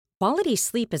Quality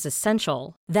sleep is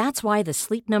essential. That's why the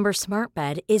Sleep Number Smart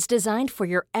Bed is designed for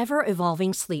your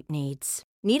ever-evolving sleep needs.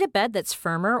 Need a bed that's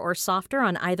firmer or softer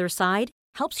on either side?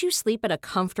 Helps you sleep at a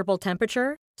comfortable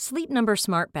temperature? Sleep Number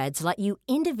Smart Beds let you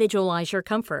individualize your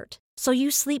comfort, so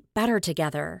you sleep better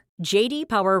together. J.D.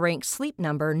 Power ranks Sleep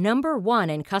Number number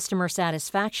 1 in customer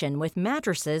satisfaction with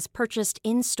mattresses purchased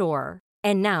in-store.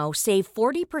 And now, save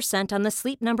 40% on the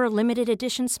Sleep Number Limited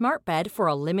Edition Smart Bed for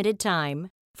a limited time.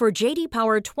 For J.D.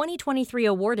 Power 2023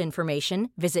 award information,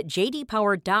 visit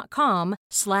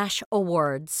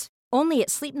jdpower.com/awards. Only at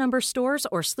Sleep Number stores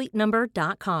or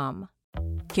sleepnumber.com.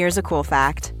 Here's a cool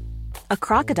fact. A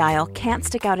crocodile can't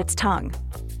stick out its tongue.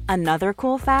 Another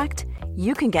cool fact,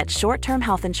 you can get short-term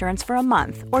health insurance for a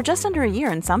month or just under a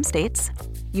year in some states.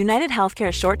 United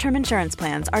Healthcare short-term insurance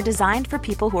plans are designed for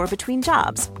people who are between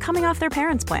jobs, coming off their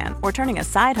parents' plan, or turning a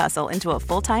side hustle into a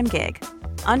full-time gig.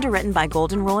 Underwritten by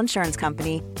Golden Rule Insurance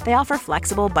Company, they offer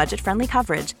flexible, budget-friendly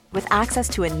coverage with access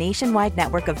to a nationwide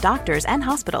network of doctors and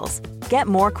hospitals. Get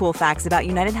more cool facts about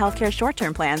United Healthcare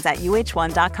short-term plans at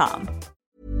uh1.com.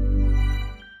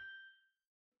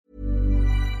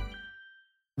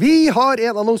 Vi har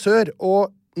en annonsør,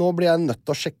 og nå blir jeg nødt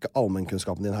til å sjekke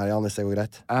allmennkunnskapen din her, Jan, hvis det går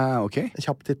greit. Ok. En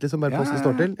kjapp titt, liksom, bare på hvordan det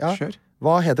står til. Ja. Kjør.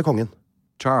 Hva heter kongen?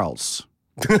 Charles.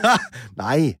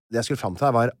 Nei, det jeg skulle frem til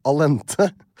her var Allente.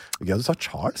 Gøy, du sa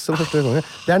Charles som første konge.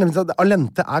 Det er nemlig sånn at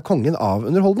Allente er kongen av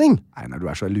underholdning. Nei, når du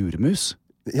er så luremus.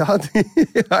 Ja,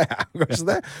 kanskje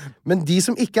det. Men de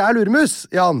som ikke er luremus,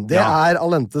 Jan, det er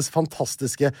Allentes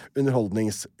fantastiske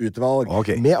underholdningsutvalg.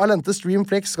 Ok. Med Allente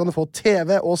Streamflex kan du få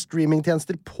TV og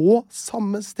streamingtjenester på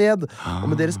samme sted. Og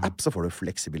med deres app så får du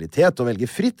fleksibilitet og velge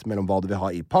fritt mellom hva du vil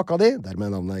ha i pakka di.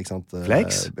 Dermed navnet, ikke sant?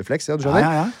 Flex. Flex, ja, du skjønner.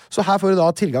 Ja. Så her får du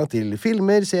da tilgang til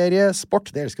filmer, serie,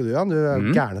 sport. Det elsker du, Jan. Du er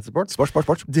gæren etter sport.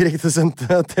 Sport.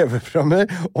 Direktesendte TV-programmer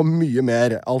og mye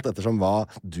mer. Alt ettersom hva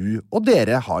du og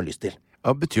dere har lyst til.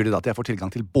 Og betyr det da at jeg får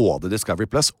tilgang til både Discovery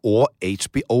Plus og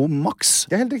HBO Max?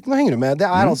 Det er helt riktig, nå henger du med. Det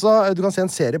er altså, du kan se en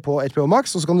serie på HBO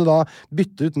Max, og så kan du da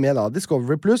bytte ut med da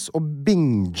Discovery Plus og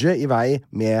binge i vei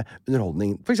med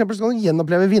underholdning. For eksempel så kan du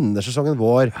gjenoppleve vinnersesongen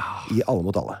vår i Alle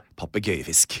mot alle.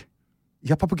 Papegøyefisk.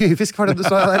 Ja, papegøyefisk var det du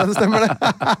sa der, det stemmer det.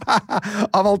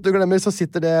 Av alt du glemmer, så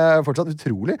sitter det fortsatt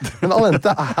utrolig. Men Allente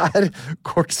er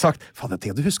kort sagt... Faen, jeg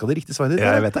tenker at du husker det riktige svaret ditt.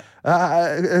 Ja, jeg vet det.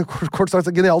 Kort sagt,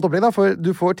 genialt opplegg da, for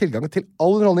du får tilgang til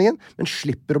all underholdningen, men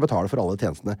slipper å betale for alle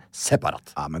tjenestene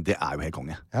separat. Ja, men det er jo helt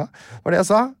konge. Ja, var det jeg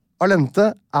sa.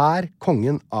 Allente er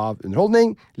kongen av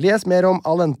underholdning. Les mer om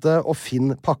Allente og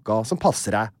finn pakka som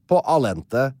passer deg på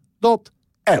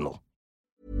allente.no.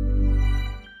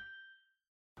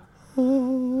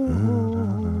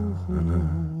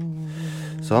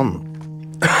 Sånn.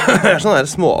 Jeg er sånn der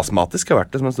småastmatisk. Jeg har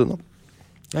vært det som en stund nå.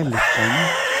 Jeg er litt enig.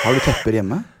 Har du tepper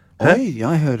hjemme? Oi,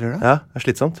 ja, jeg hører det. Ja, det er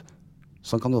slitsomt.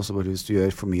 Sånn kan du også bare hvis du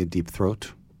gjør for mye deep throat.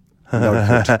 Det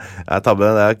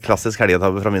er klassisk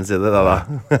helgetabbe fra min side. Da.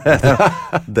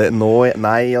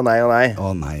 Nei og nei og nei.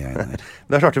 Å, nei.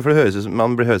 Det er klart, for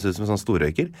man blir høres ut som en sånn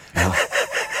storrøyker.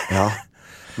 Ja.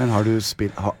 Men har du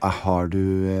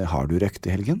røkt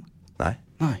i helgen?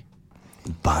 Nei.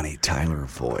 Bonnie Tyler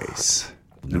voice.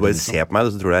 Du bare ser på meg,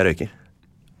 så tror du jeg røyker.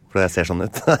 For jeg ser sånn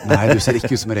ut. Nei, du ser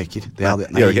ikke ut som en røyker.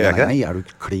 Nei, er du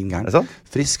klin gæren? Er det sånn?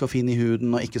 Frisk og fin i huden,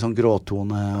 og ikke sånn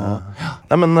gråtone.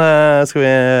 Nei, men skal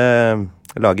vi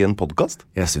lage en podcast?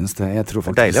 Jeg syns det. Jeg tror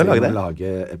faktisk deilig å lage det.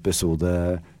 Lage episode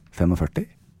 45.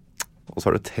 Og så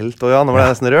har du telt, og ja, nå ble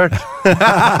jeg nesten rørt.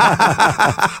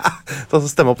 Så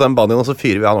stemme opp den banjoen, og så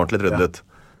fyrer vi han ordentlig rundt ut.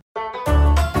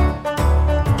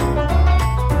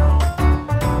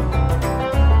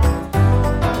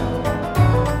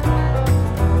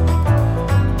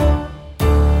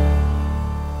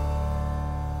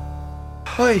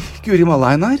 Oi, Guri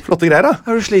malla, Einar. Flotte greier, da.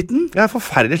 Er du sliten? Jeg er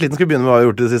forferdelig sliten. Skal vi begynne med hva vi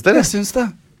har gjort i det siste, eller? Jeg syns det.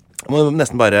 Må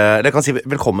nesten bare, eller jeg kan si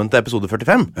velkommen til episode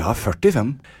 45. Ja,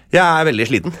 45. Jeg er veldig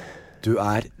sliten. Du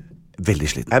er veldig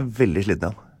sliten. Jeg er veldig sliten,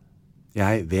 ja.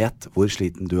 Jeg vet hvor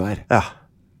sliten du er. Ja.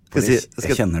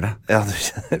 Jeg kjenner det. Ja,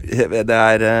 jeg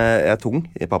er tung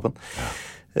i pappen.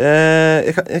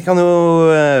 Jeg kan jo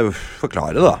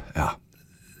forklare det, da. Ja.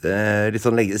 Litt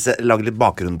sånn, lage litt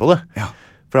bakgrunn på det. Ja.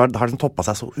 For det har liksom toppet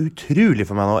seg så utrolig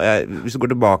for meg nå. Hvis du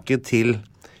går tilbake til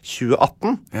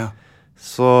 2018,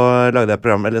 så hadde vi et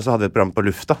program på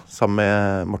lufta sammen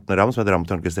med Morten Ramm, som heter Ramm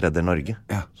Tørnquist redder Norge.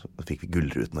 Ja. Så fikk vi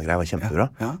gullruten og greier, det var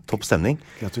kjempebra. Ja. Topp stemning.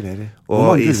 Gratulerer. Hvor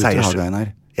mange gullruter har du,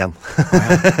 Einar? 1.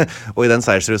 Og i den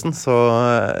seiersrusen så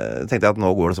tenkte jeg at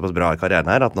nå går det såpass bra i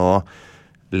karrieren her, at nå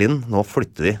Linn, nå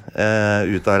flytter vi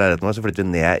ut av leiligheten vår, så flytter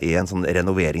vi ned i en sånn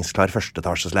renoveringsklar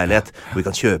førsteetasjesleilighet, hvor vi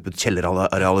kan kjøpe ut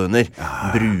kjellerarealet under.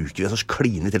 Bruker vi så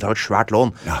kliner til å ta et svært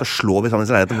lån, så slår vi sammen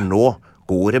i leiligheten, for nå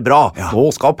går det bra. Nå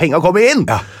skal penga komme inn!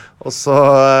 Og så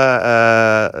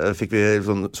fikk vi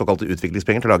såkalte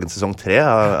utviklingspenger til å lage en sesong 3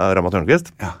 av Ramma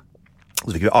Tørnquist. Og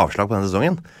så fikk vi avslag på denne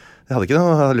sesongen. Jeg hadde ikke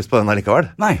noe lyst på den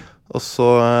allikevel. Nei. Og så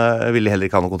ville de heller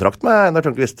ikke ha noen kontrakt med Einar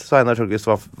Tørnquist. Så Einar Tørnquist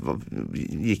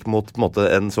gikk mot på en måte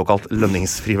en såkalt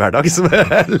lønningsfri hverdag, som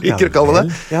jeg liker å kalle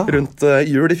det, rundt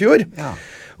jul i fjor.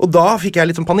 Og da fikk jeg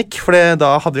litt sånn panikk, for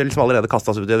da hadde vi liksom allerede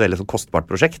kastet oss ut i et veldig sånn kostbart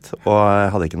prosjekt, og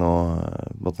jeg hadde ikke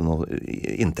noe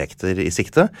inntekter i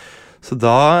sikte. Så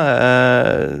da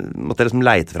måtte jeg liksom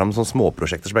leite frem sånne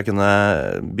småprosjekter som jeg kunne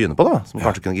begynne på, da, som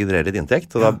kanskje kunne generere litt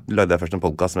inntekt. Og da lagde jeg først en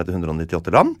podcast som heter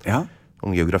 198 land,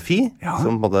 om geografi,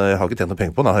 som jeg har ikke tjent noe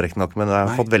penger på, riktig nok, men jeg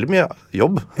har fått veldig mye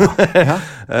jobb.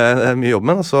 Mye jobb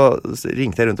med, og så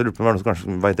ringte jeg rundt og lurte på om det var noen som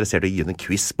kanskje var interessert i å gi en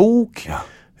quizbok.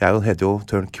 Jeg heter jo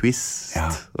Tørnquist,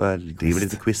 og jeg driver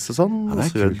litt quiz og sånn, og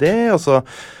så gjør det, og så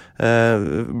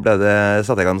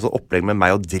satte jeg i gang en sånn opplegg med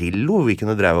meg og Drillo. Vi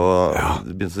kunne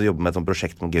begynne å jobbe med et sånt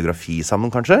prosjekt om geografi sammen,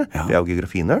 kanskje. Vi er jo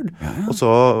geografinerd. Og så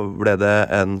ble det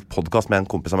en podcast med en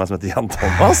kompis av meg som heter Jan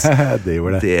Thomas.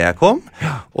 Det kom.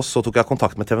 Og så tok jeg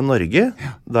kontakt med TV Norge.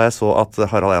 Da jeg så at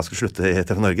Harald og jeg skulle slutte i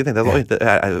TV Norge, tenkte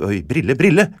jeg, oi,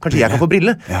 brille. Kanskje jeg kan få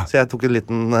brille. Så jeg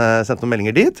sendte noen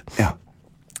meldinger dit.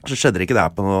 Så skjedde det ikke der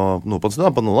på noe på en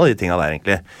stund, på noen av de tingene der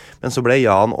egentlig. Men så ble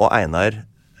Jan og Einar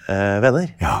venner.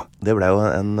 Det ble jo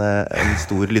en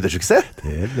stor lydersuksess.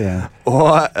 Det ble. Og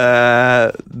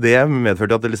det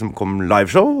medførte at det liksom kom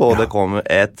liveshow, og det kom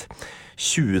et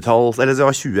 20-talls, eller det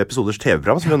var 20 episoders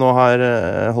TV-program som vi nå har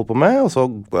holdt på med, og så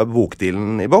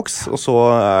bokdealen i boks, og så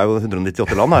jo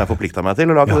 198 land har jeg forpliktet meg til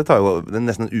å lage. Det tar jo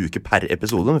nesten en uke per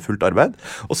episode med fullt arbeid.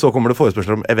 Og så kommer det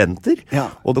forespørsler om eventer,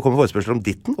 og det kommer forespørsler om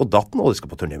ditten og datten, og de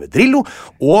skal på turné med Drillo,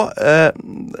 og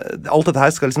alt dette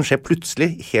her skal liksom skje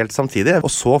plutselig, helt samtidig. Og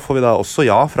så får vi da også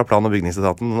fra plan- og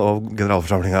bygningsetaten og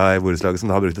generalforsamlingen i borettslaget, som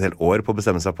da har brukt et helt år på å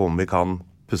bestemme seg på om vi kan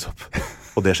pusse opp.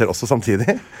 Og det skjer også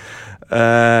samtidig.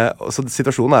 Så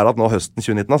situasjonen er at nå høsten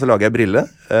 2019 så lager jeg Brille,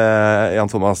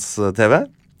 Jan Thomas TV,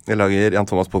 jeg lager Jan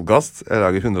Thomas podcast, jeg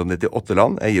lager 198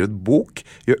 land, jeg gir ut bok,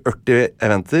 gjør 80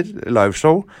 eventer,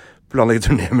 liveshow, planlegger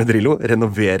turné med Drillo,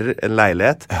 renoverer en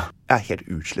leilighet. Jeg er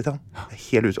helt utslitt,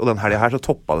 og den helgen her så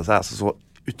toppet det seg altså så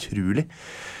utrolig,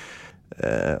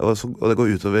 og det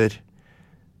går utover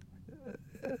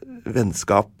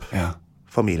vennskap,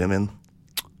 familien min.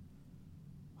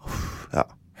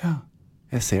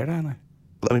 Jeg ser det, nei.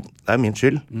 Det er min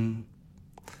skyld.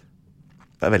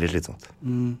 Det er veldig slitsomt.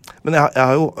 Men jeg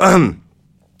har jo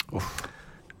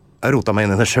jeg rotet meg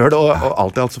inn i det selv, og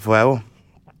alt i alt så får jeg jo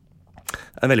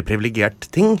en veldig privilegert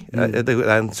ting. Det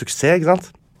er en suksess, ikke sant?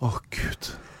 Gud.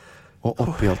 Og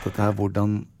oppi alt dette her,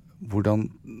 hvordan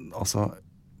altså,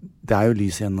 det er jo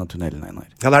lys i enden av tunnelen,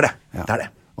 Einar. Ja, det er det.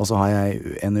 Og så har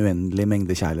jeg en uendelig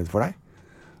mengde kjærlighet for deg.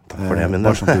 Takk for det, min.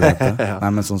 Bare sånn du vet det.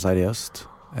 Nei, men sånn seriøst.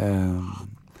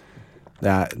 Det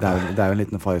er jo en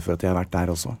liten fare for at jeg har vært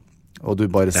der også. Og du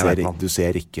bare du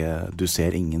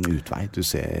ser ingen utvei. Du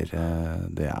ser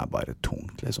det er bare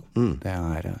tungt, liksom.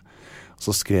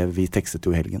 Så vi tekstet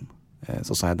jo i helgen.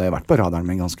 Så sa jeg, da har jeg vært på radaren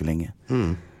min ganske lenge.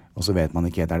 Og så vet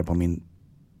man ikke, er det på min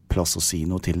plass å si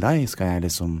noe til deg? Skal jeg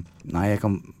liksom, nei, jeg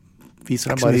kan vise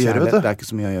deg bare kjærlighet. Det er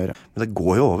ikke så mye å gjøre. Men det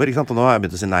går jo over, ikke sant? Og nå har jeg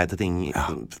begynt å si nei til ting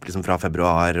liksom fra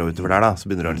februar og utover der da, så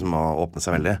begynner det liksom å åpne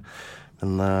seg veldig.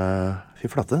 Men fy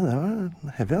flate, det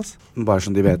var heavy, altså. Bare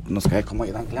som de vet, nå skal jeg komme og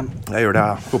gi deg en klem. Jeg gjør det,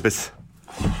 kompis.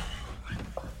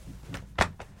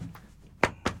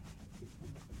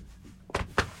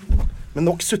 Men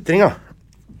nok sutring, da.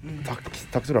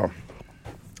 Takk skal du ha.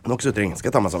 Nok sutring, skal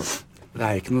jeg ta meg sammen. Det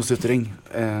er ikke noe sutring.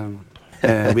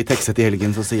 Vi tekstet i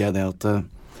helgen, så sier jeg det at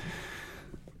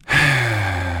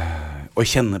å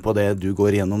kjenne på det du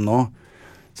går igjennom nå,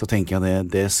 så tenker jeg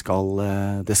det skal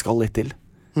litt til.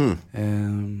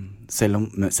 Selv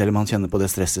om man kjenner på det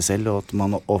stresset selv, og at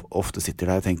man ofte sitter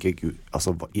der og tenker Gud,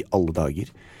 altså i alle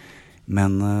dager,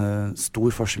 men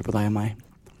stor forskjell på deg og meg.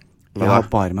 Jeg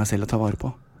har bare meg selv å ta vare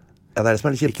på. Ja, det er det som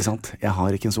er litt kjipt. Ikke sant? Jeg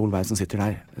har ikke en Solveig som sitter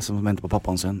der, som venter på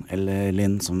pappaen sin, eller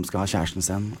Linn som skal ha kjæresten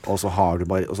sin, og så har du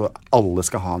bare, og så alle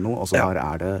skal ha noe, og så bare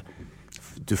er det,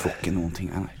 du får ikke noen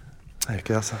ting, Einar. Det er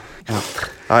ikke det, altså.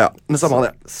 Ja, men samme av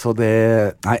det. Så det,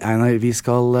 nei, Einar, vi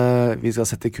skal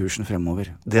sette kursen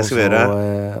fremover. Det skal vi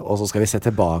gjøre. Og så skal vi se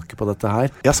tilbake på dette her.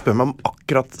 Ja, spør meg om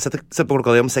akkurat, sett på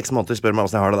klokka di om 6 måneder, spør meg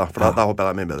hvordan jeg har det da, for da håper jeg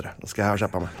det er mye bedre. Da skal jeg ha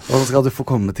kjappa meg. Og så skal du få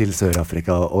komme til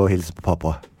Sør-Afrika og hilse på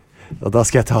pappa. Og da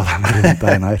skal jeg ta deg med rundt,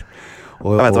 Einar.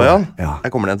 vet du hva, Jan? Ja.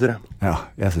 Jeg kommer ned en tur, jeg. Ja,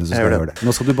 jeg synes du skal gjøre det.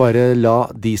 Nå skal du bare la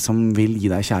de som vil gi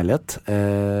deg kjærlighet,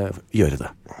 gjøre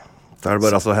det. Da det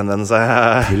bare å henvende seg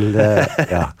til i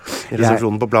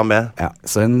resepsjonen på plan B. Ja,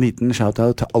 så en liten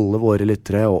shout-out til alle våre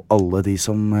lyttere og alle de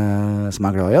som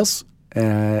er glad i oss.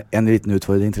 En liten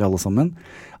utfordring til alle sammen.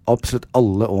 Absolutt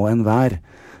alle og enhver,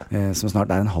 som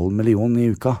snart er 500.000 i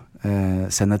uka,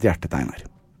 send et hjertetegn her.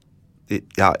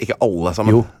 Ja, ikke alle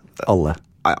sammen. Jo, alle.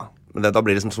 Ja. Men da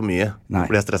blir det liksom så mye. Nei.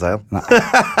 Blir jeg stresset igjen. Nei.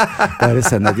 Bare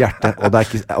send et hjerte,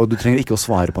 og du trenger ikke å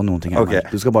svare på noen ting. Okay.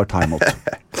 Du skal bare ta imot.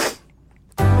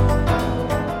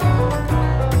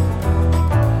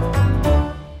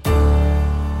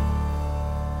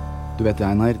 Du vet,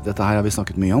 Einar, dette her har vi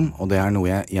snakket mye om, og det er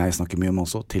noe jeg snakker mye om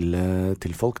også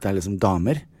til folk. Det er liksom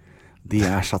damer. De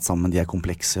er satt sammen, de er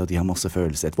komplekse, og de har masse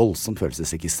følelser, et voldsomt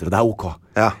følelsesregister, og det er ok.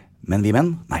 Ja. Men vi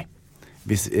menn, nei.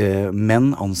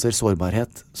 Menn anser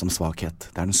sårbarhet som svakhet.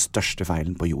 Det er den største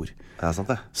feilen på jord. Det er sant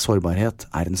det. Sårbarhet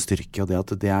er en styrke, og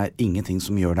det er ingenting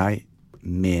som gjør deg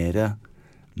mer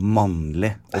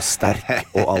mannlig og sterk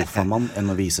og alfamann enn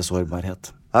å vise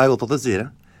sårbarhet. Det er godt at du sier det.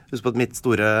 Husk på at mitt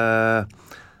store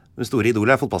idol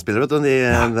er fotballspillere, vet du. Det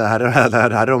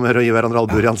er om å gi hverandre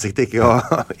albuer i ansiktet, ikke å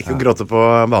gråte på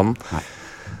banen. Nei.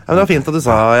 Ja, men det var fint at du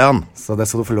sa, Jan. Så det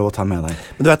skal du få lov å ta med deg.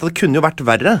 Men du vet at det kunne jo vært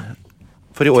verre.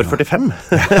 For i år 45.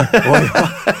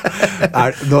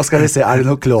 Nå skal vi se, er det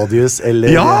noe Claudius eller...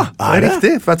 Ja, det er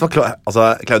riktig. For vet du hva,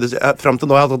 Claudius, frem til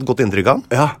nå har jeg hatt et godt inntrykk av han.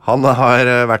 Ja. Han har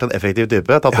vært en effektiv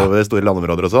type, tatt over store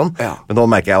landområder og sånn. Ja. Men nå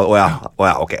merker jeg,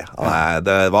 ok.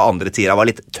 Det var andre tider, jeg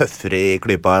var litt tøffere i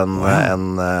klypa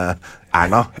enn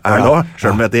Erna er nå,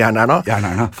 selv om det heter Jern-Erna.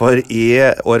 For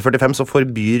i år 45 så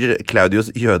forbyr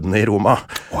Claudius jødene i Roma.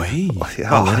 Oi,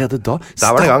 allerede da?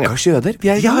 Der var det gang. Stakkars jøder.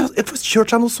 Ja, det kjørt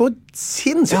seg noe så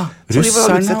sinnssykt. Ja,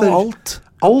 russerne og alt.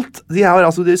 Alt. De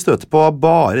støter på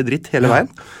bare dritt hele veien.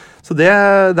 Så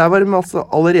der var de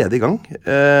allerede i gang.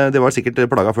 Det var sikkert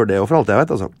plaga før det, og for alt jeg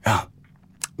vet, altså. Ja.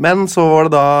 Men så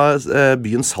var det da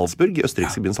byen Salzburg,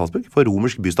 østerrikske byen Salzburg, for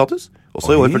romersk bystatus,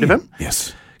 også i år 45.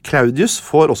 Yes. Claudius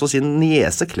får også sin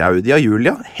niese Claudia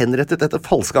Julia henrettet etter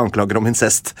falske anklager om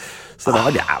incest. Så det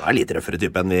var litt røffere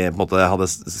type enn vi på en måte hadde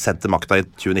sendt til makta i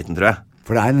 2019, tror jeg.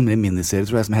 For det er nemlig en miniserie,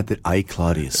 tror jeg, som heter I,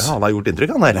 Claudius. Ja, han har gjort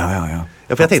inntrykk, han der. Ja.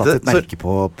 For jeg tenkte, han satt et merke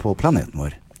på planeten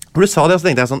vår. Når du sa det, så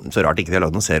tenkte jeg sånn, så rart ikke de har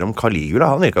laget noen serie om Caligula.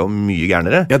 Han virka jo mye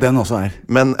gærnere. Ja, den også er.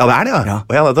 Men, ja, det er det, ja.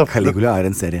 Ja, Caligula er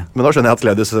en serie. Men nå skjønner jeg at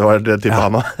Claudius var type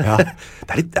han også. Ja.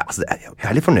 Jeg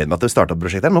er litt fornøyd med at du startet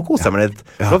prosjektet her. Nå koser jeg meg litt.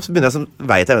 Nå begynner jeg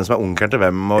vet jeg hvem som er onkelen til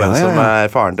hvem, og hvem som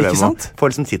er faren til hvem. Og får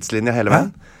liksom tidslinja hele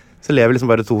veien. Så lever liksom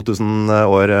bare 2000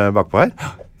 år bakpå her.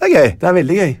 Det er gøy. Det er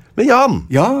veldig gøy. Men Jan,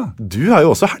 du har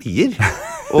jo også helger.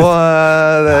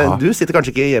 Og du sitter kanskje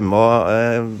ikke hjemme og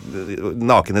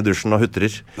naken i dusjen og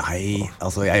hutrer? Nei,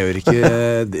 altså jeg gjør ikke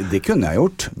det kunne jeg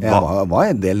gjort. Jeg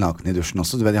var en del naken i dusjen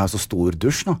også. Du vet, jeg har så stor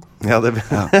dusj nå. Ja, det...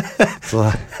 Så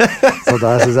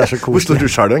der synes jeg er så koselig. Hvor stor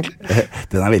dusj har du egentlig?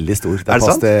 Den er veldig stor. Er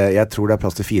det sant? Jeg tror det er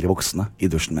plass til 4 voksne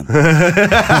i dusjen min.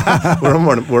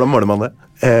 Hvordan måler man det?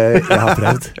 Jeg har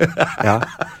prøvd. Ja.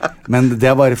 Men det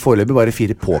er foreløpig bare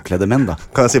 4 påkledde menn, da.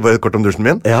 Kan jeg si bare kort om dusjen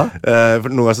min? Ja. For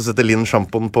noen ganger så setter Linn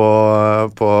sjampoen på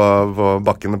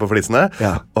bakkene på flisene.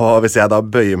 Ja. Og hvis jeg da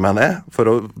bøyer meg ned for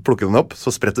å plukke den opp, så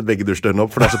spretter begge dusjdørene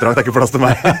opp, for det er så trangt, det er ikke plass til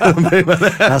meg.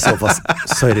 Det er såpass.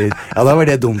 Sorry. Ja, da var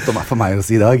det dumt for meg å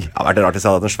si i dag. Det har vært rart hvis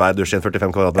jeg hadde en svær dusj i en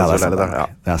 45 kvadratmeter. Ja,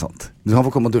 det er sant. Du kan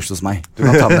få komme og dusje hos meg. Du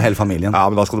kan ta med hele familien. Ja,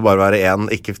 men da skal det bare være en,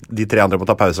 ikke de 3 andre må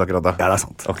ta pause akkurat da. Ja, det er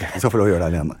sant. Okay. Du skal få lov å gjøre det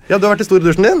alene. Ja, du har vært i store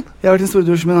dusjen din? Jeg har vært i store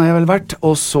dusjen min, har jeg vel vært.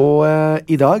 Og så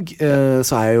i dag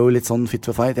så er jeg jo litt sånn fit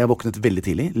for fight. Jeg har våknet veldig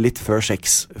tidlig, litt før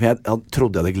 6. For jeg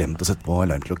trodde jeg hadde glemt å sette på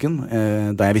alarmklokken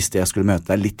da jeg visste jeg skulle møte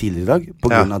deg litt tidligere i dag, på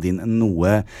grunn av din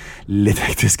noe litt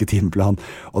hektiske timeplan.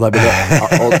 Og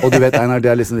du vet, Einar,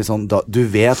 det er liksom litt sånn, du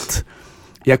vet,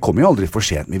 jeg kommer jo aldri for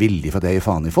sent med vilje for at jeg gir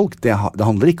faen i folk. Det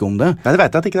handler ikke om det. Nei, det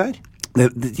vet jeg at ikke det er.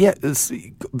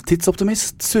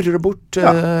 Tidsoptimist, surrer det bort,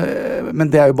 men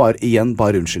det er jo bare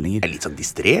unnskyldninger. Litt sånn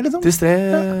distré, liksom? Distré,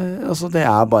 altså det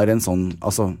er bare en sånn,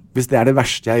 altså, hvis det er det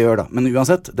verste jeg gjør da, men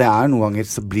uansett, det er noen ganger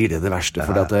så blir det verste,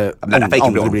 fordi at andre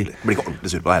blir ikke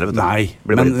ordentlig sur på det her, vet du. Nei,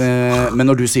 men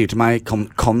når du sier til meg,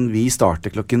 kan vi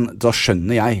starte klokken, da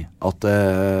skjønner jeg at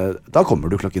da kommer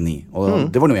du klokken 9,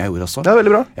 og det var noe jeg gjorde også. Det er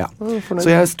veldig bra. Ja.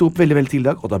 Så jeg sto opp veldig, veldig tidlig i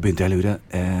dag, og da begynte jeg å lure,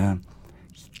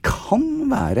 kan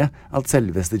være at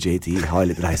selveste JT har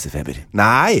litt reisefeber.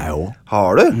 Nei,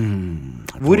 har du?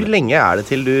 Hvor lenge er det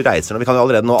til du reiser nå? Vi kan jo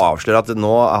allerede nå avsløre at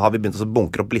nå har vi begynt å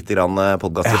bunkre opp litt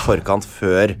podcast i forkant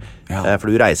før, for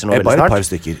du reiser nå veldig snart. Bare et par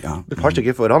stykker, Et par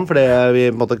stykker foran, for vi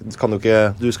kan jo ikke,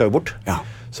 du skal jo bort. Ja.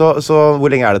 Så hvor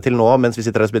lenge er det til nå, mens vi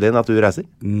sitter her og spiller inn, at du reiser?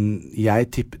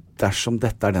 Jeg tipper, dersom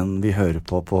dette den vi hører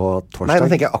på torsdag. Nei, nå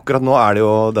tenker jeg akkurat nå er det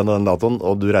jo den datoen,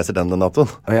 og du reiser den datoen.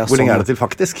 Hvor lenge er det til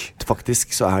faktisk?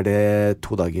 Faktisk så er det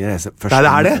 2 dager. Jeg reiser først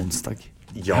onsdag.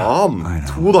 Jan,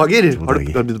 2 dager. Har du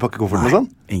begynt å pakke kofferten og sånn?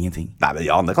 Ingenting. Nei, men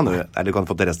Jan, det kan du kan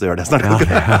få Therese til å gjøre det snart.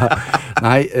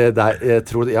 Nei, jeg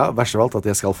tror, verst av alt at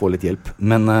jeg skal få litt hjelp.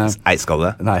 Men Nei, skal du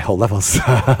det? Nei, hold deg fast.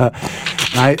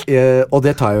 Nei, og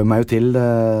det tar jo meg jo til.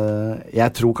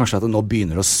 Jeg tror kanskje at det nå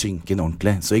begynner å synke inn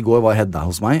ordentlig. Så i går var Hedda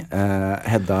hos meg.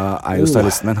 Hedda er jo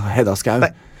stylisten min. Hedda Skau.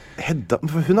 Hedda,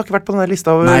 hun har ikke vært på denne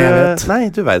lista av, Nei, jeg vet. Nei,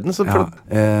 du verden så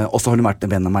og så har hun vært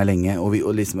en venn av meg lenge. Og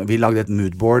vi lagde et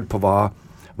moodboard på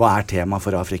hva er tema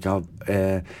for Afrika.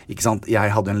 Ikke sant?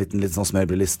 Jeg hadde en liten sånn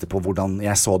smørbrødliste på hvordan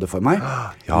jeg så det for meg.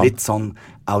 Litt sånn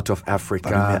out of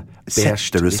Africa.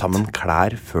 Setter du sammen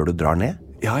klær før du drar ned?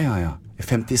 Ja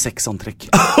 56 antrekk.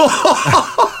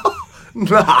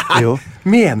 Nei, jo.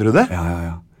 Mener du det?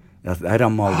 Ja. Det er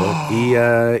ramme alvor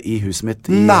i huset mitt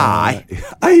Nei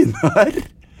Einar.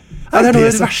 Det er noe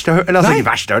av det verste jeg har hørt. Eller altså ikke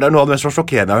verste, det er noe av det mest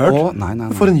sjokkerende jeg har hørt. Nei.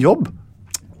 For en jobb.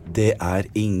 Det er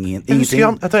ingenting. Jeg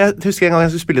husker en gang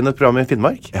jeg skulle spille inn et program i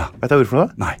Finnmark. Vet du hvorfor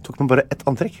det? Nei. Tok man bare ett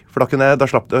antrekk. For da kunne jeg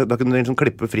liksom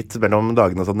klippe fritt mellom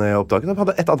dagene og sånn i opptaket. Jeg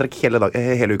hadde ett antrekk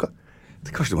hele uka.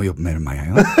 Kanskje du må jobbe mer med meg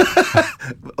en gang.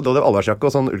 Da hadde jeg allværsjakke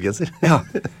og sånn ullgenser.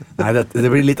 Nei, det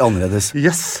blir litt annerledes.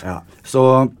 Yes.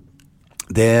 Så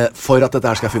for at dette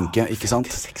her skal funke, ikke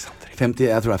sant? Jeg tror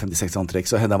det er 56 antrekk.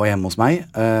 Så Hedda var hjemme hos meg,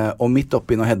 og midt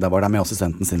oppi når Hedda var der med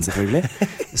assistenten sin selvfølgelig,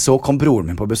 så kom broren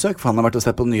min på besøk, for han har vært og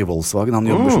sett på den nye Volkswagen. Han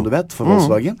jobber som du vet for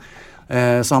Volkswagen.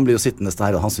 Så han blir jo sittende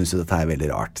der, og han synes jo dette er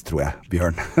veldig rart, tror jeg,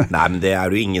 Bjørn. Nei, men det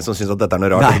er jo ingen som synes at dette er noe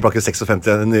rart. Du pakker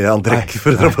 56 nye antrekk for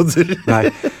å dra på tur. Nei,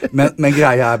 men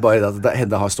greia er bare at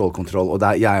Hedda har stålkontroll, og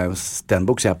jeg er jo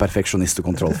Stenbok, så jeg er perfeksjonist og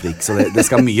kontrollfrik, så det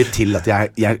skal mye til at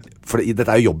for dette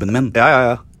er jo jobben min.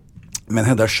 Ja. Men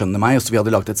Hedda skjønner meg, så vi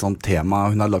hadde lagt et sånt tema,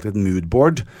 hun hadde lagt et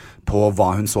moodboard på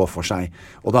hva hun så for seg.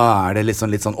 Og da er det litt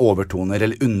sånn overtoner,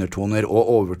 eller undertoner og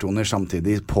overtoner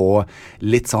samtidig på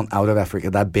litt sånn out of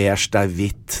Africa. Det er beige, det er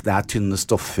hvitt, det er tynne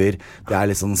stoffer, det er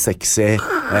litt sånn sexy,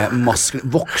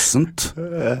 voksent.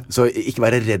 Så ikke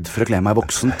være redd for å kle meg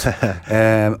voksent.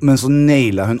 Men så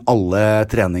nailet hun alle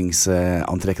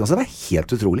treningsantrekkene, så det var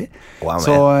helt utrolig. Wow,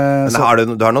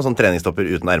 men du har noen sånn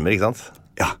treningstopper uten ermer, ikke sant?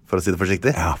 Ja. For å si det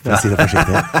forsiktig? Ja, for å si det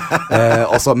forsiktig.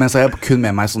 Men så har jeg kun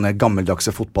med meg sånne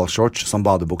gammeldagse fotballshorts som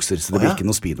badebukser, så det blir ikke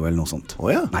noe speedo eller noe sånt.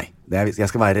 Nei, jeg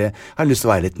har lyst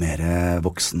til å være litt mer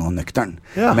voksen og nøktern.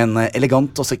 Men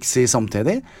elegant og sexy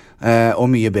samtidig, og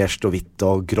mye beige og hvitt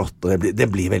og grått, og det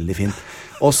blir veldig fint.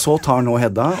 Og så tar nå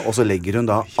Hedda, og så legger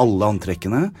hun da alle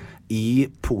antrekkene i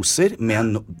poser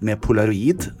med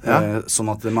polaroid, sånn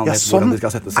at man vet hvordan de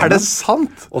skal sette sammen. Er det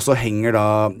sant? Og så henger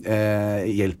da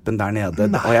hjelpen der nede.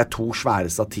 Da har jeg 2 svære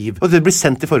stativ. Og det blir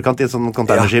sendt i forkant i et sånn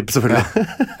containerskip, selvfølgelig.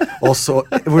 Og så,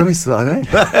 hvordan visste du det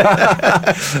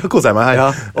her? Koser jeg meg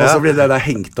her. Og så blir det der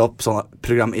hengt opp sånn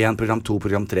program 1, program 2,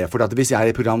 program 3. For hvis jeg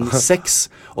er i program 6,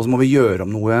 og så må vi gjøre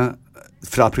om noe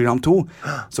fra program 2,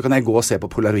 så kan jeg gå og se på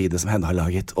polaroidet som Hedda har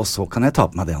laget, og så kan jeg ta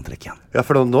på meg det antrekket igjen. Ja,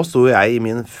 for nå sto jeg i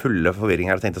min fulle forvirring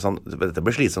her og tenkte sånn, dette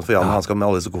blir slitsomt for Jan, han skal med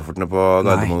alle disse koffertene på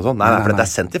Gardermoen og sånn. Nei, for det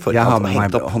er sendt i forkant. Jeg har med meg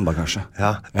håndbagasje.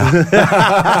 Ja.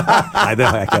 Nei, det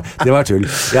har jeg ikke. Det var tull.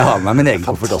 Jeg har med meg min egen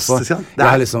koffert også. Jeg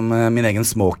har liksom min egen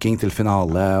smoking til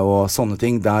finale og sånne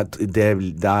ting. Men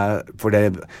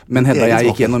Hedda og jeg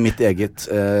gikk gjennom mitt eget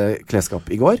klesskap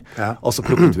i går, og så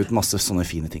plukket ut masse sånne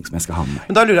fine ting som jeg skal ha med meg.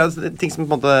 Men da lurer jeg, ting som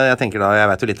på en måte, jeg tenker da, jeg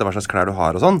vet jo litt av hva slags klær du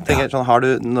har og sånn.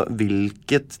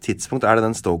 Hvilket tidspunkt er det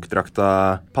den Stoke-drakta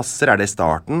passer? Er det i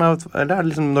starten, eller er det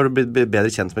liksom når du blir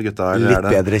bedre kjent med gutta? Litt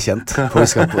bedre kjent, for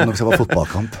når vi skal på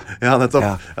fotballkamp. Ja, nettopp.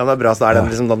 Ja, men det er bra, så er det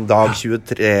liksom dag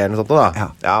 23 eller noe sånt da.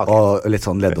 Ja, okay. Og litt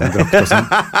sånn leddondrakt og sånn.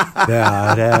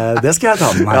 Det skal jeg ta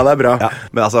med meg. Ja, det er bra.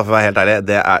 Men altså, for å være helt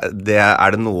ærlig,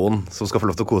 er det noen som skal få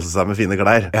lov til å kose seg med fine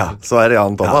klær, så er det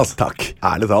Jan Thomas. Ja, takk.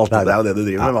 Ærlig talt, det er jo det du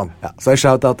driver med, mann. Ja. Så jeg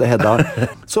shout out til Hedda.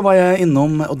 Så var jeg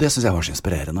innom, og det synes jeg var så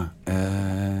inspirerende,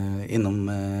 innom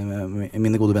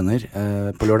mine gode venner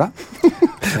på lørdag.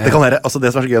 Det kan være, altså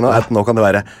det som er så gøy nå, er at nå kan det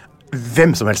være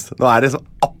hvem som helst. Nå er det sånn,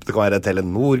 det kan være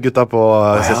Telenor-gutta på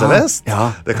CCVS.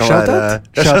 Det kan være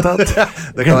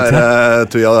det kan være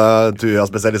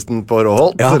Tuja-spesialisten på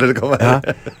Råholt. Eller det kan være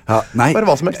bare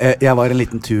hva som helst. Jeg var en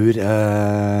liten tur,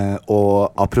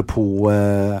 og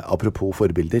apropos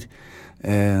forbilder,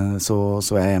 så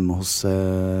er jeg hjemme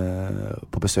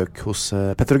på besøk hos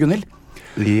Petter og Gunnhild.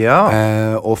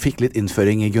 Og fikk litt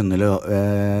innføring i Gunnel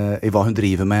i hva hun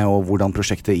driver med, og hvordan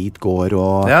prosjektet EAT går,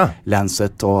 og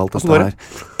Lancet og alt det der.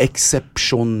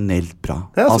 Eksepsjonelt bra.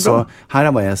 Altså,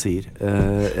 her hva jeg sier.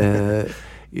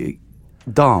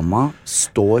 Dama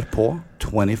står på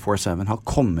 24/7, har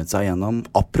kommet seg gjennom,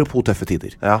 apropos tøffe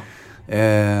tider.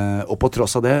 Og på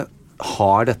tross av det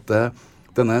har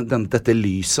dette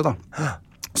lyset da,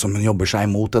 som hun jobber seg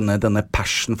imot, denne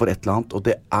passion for et eller annet, og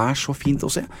det så fint å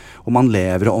se. Og man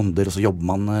lever og ånder, og så jobber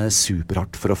man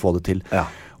superhardt for å få det til.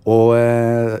 Og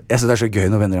jeg synes det så gøy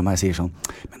når venner av meg sier sånn,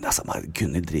 men det samme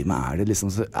Gunnel driver med, det liksom,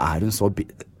 hun så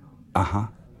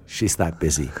she's that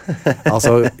busy.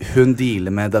 Altså, hun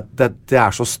dealer med det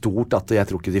så stort at jeg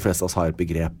tror ikke de fleste av oss har et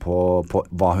begrep på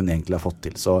hva hun egentlig har fått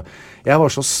til. Så jeg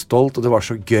var så stolt, og det var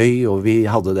så gøy, og vi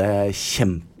hadde det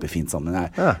kjempefint sammen.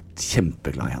 Jeg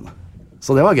kjempeglad i henne.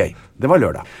 Så det var gøy. Det var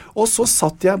lørdag. Og så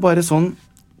satt jeg bare sånn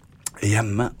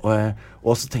hjemme,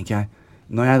 og så tenker jeg,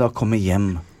 når jeg da kommer hjem,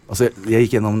 altså jeg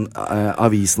gikk gjennom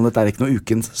avisen, dette ikke noe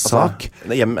ukens sak.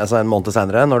 Altså en måned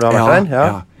senere, når du har vært der?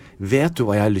 Ja. Vet du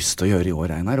hva jeg har lyst til å gjøre i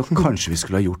år, Einar? Og kanskje vi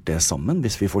skulle ha gjort det sammen,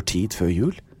 hvis vi får tid før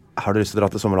jul? Har du lyst til å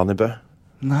dra til sommerland i Bø?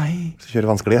 Nei. Så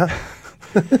kjøre vanskelig,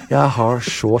 Jeg har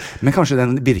så... Men kanskje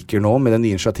den virker nå med det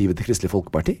nye initiativet til Kristelig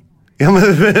Folkeparti? Ja, men...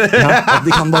 at de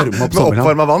kan varme opp sommerland. Med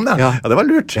oppvarmet vann, ja, det var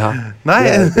lurt. Nei.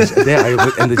 Det jo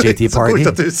NDJT Party.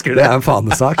 Det en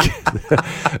fanesak.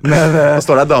 Men... Da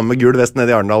står det en dame med gul vest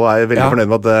nede i Arendal og veldig fornøyd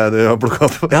med at du har plukket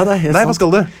opp. Ja, det helt sant. Nei, hva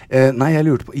skal du? Nei, jeg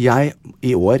lurte på...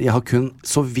 Jeg har kun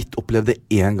så vidt opplevd det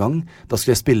en gang. Da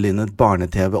skulle jeg spille inn et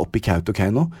barne-TV opp i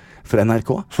Kautokeino for NRK.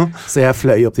 Så jeg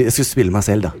fløy opp jeg skulle spille meg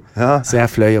selv da. Så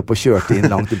jeg fløy opp og kjørte inn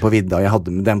langt inn på vidda, og jeg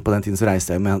hadde med dem på den tiden, så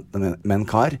reiste jeg med en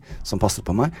kar som passet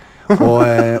på meg. Og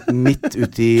midt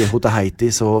ute i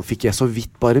Hotaheiti så fikk jeg så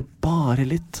vidt bare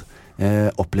litt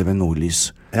oppleve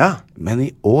nordlys. Men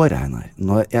i år, Einar,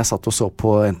 når jeg satt og så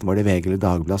på, enten var det VG eller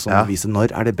Dagblad, som viser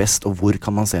når det best, og hvor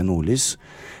kan man se nordlys,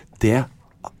 det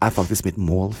faktisk mitt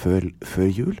mål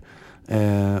før jul.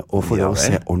 Og for å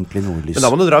se ordentlig nordlys. Men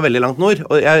da må du dra veldig langt nord.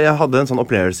 Og jeg hadde en sånn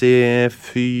opplevelse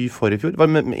i forrige fjor.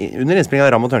 Under innspillingen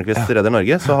av Ram og Tørnquist Redder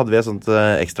Norge, så hadde vi et sånt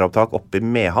ekstraopptak oppe i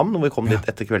Mehamn, hvor vi kom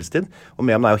dit etter kveldstid. Og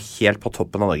Mehamn jo helt på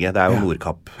toppen av Norge. Det jo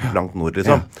Nordkapp, langt nord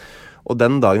liksom. Og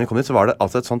den dagen vi kom dit, så var det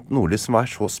altså et sånt nordlys som var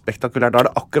så spektakulært. Da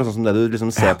det akkurat sånn som det du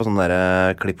liksom ser på sånne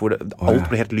der klipp hvor alt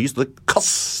blir helt lyst, og det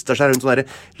kaster seg rundt sånne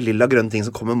der lilla grønne ting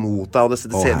som kommer mot deg, og det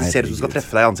ser ut som du skal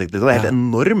treffe deg i ansiktet. Liksom. Det helt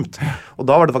enormt. Og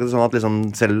da var det faktisk sånn at liksom,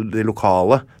 selv de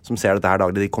lokale som ser dette her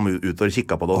daglig, de kom ut og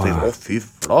kikket på det og tenkte, fy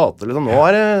flate, liksom, nå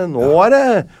er det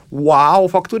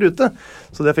wow-faktor ute.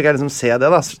 Så det fikk jeg liksom se det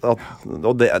da.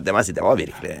 Og det må jeg si, det var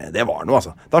virkelig, det var noe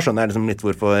altså. Da skjønner jeg liksom litt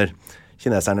hvorfor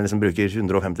kineserne liksom bruker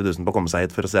 150 000 på å komme seg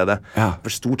hit for å se det.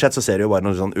 For stort sett så ser du jo bare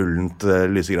noen sånn ullent,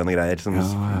 lysegrønne greier som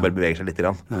bare beveger seg litt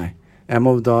grann. Nei.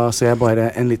 Da ser jeg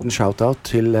bare en liten shout-out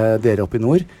til dere oppe i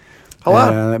nord.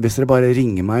 Hvis dere bare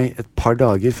ringer meg et par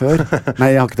dager før.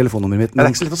 Nei, jeg har ikke telefonnummeret mitt. Men...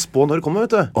 Det ikke så lett å spå når det kommer,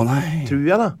 vet du. Nei. Tror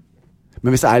jeg da.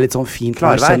 Men hvis det litt sånn fint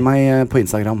vær, send meg på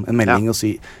Instagram en melding og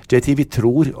si JT, vi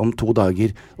tror om 2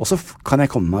 dager, og så kan jeg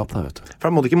komme meg opp da, vet du. For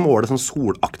da må du ikke måle sånn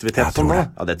solaktivitet sånn da.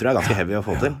 Ja, det tror jeg ganske heavy å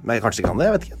få til. Men jeg kanskje kan det,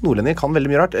 jeg vet ikke. Nordlendinger kan veldig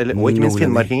mye rart, og ikke minst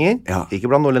finnmarkinger. Ikke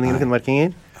blant nordlendinger og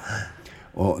finnmarkinger.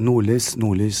 Og nordlys,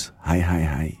 hei.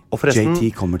 Og forresten,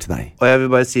 JT kommer til deg. Og jeg vil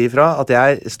bare si ifra at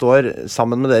jeg står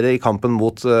sammen med dere i kampen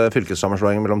mot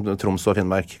fylkessammenslåingen mellom Troms og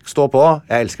Finnmark. Stå på,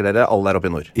 jeg elsker dere, alle der oppe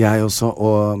i nord. Jeg også,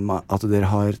 og at dere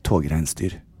har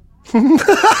togreinsdyr.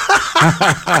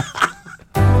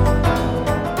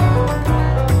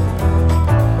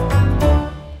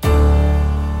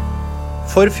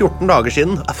 For 14 dager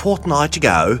siden, a fortnight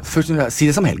ago.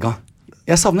 Si det som Helga.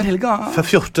 Jeg savner Helga. For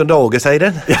 14 dager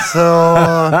siden så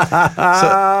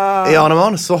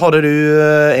Janemann, så hadde du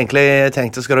egentlig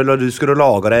tenkt at du skulle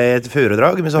lage deg et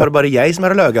foredrag, men så var det bare jeg som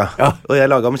hadde laget. Og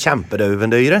jeg laget om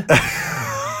kjempedøvendyret.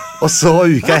 Og så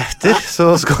uka etter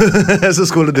så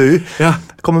skulle du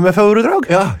komme med foredrag.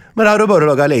 Men da hadde du bare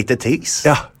laget en liten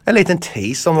tease. En liten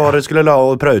tease om hva du skulle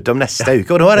prøve om neste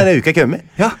uke. Og nå denne uka kommet.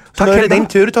 Så nå det din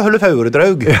tur til å holde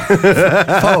foredrag.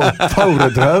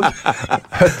 Foredrag.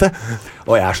 Høtte.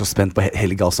 Og jeg så spent på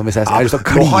Helga også. Hvis jeg har lyst til å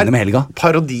kline med Helga.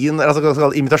 Parodien, altså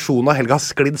imitasjonen av Helga har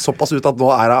sklidd såpass ut at nå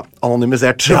det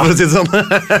anonymisert. For å si det sånn.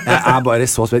 Jeg bare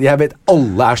så spent. Jeg vet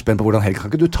alle spent på hvordan Helga.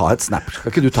 Kan ikke du ta et snap? Kan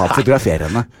ikke du fotografere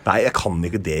henne? Nei, jeg kan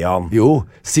ikke det, Jan. Jo,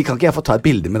 kan ikke jeg få ta et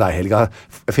bilde med deg, Helga?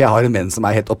 For jeg har en venn som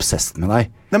helt obsessed med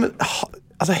deg. Nei, men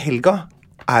altså Helga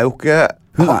jo ikke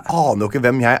hun aner jo ikke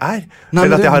hvem jeg er. Nei,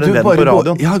 eller at jeg har en venn på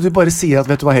radioen. Ja, du bare sier at,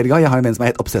 vet du hva Helga, jeg har en venn som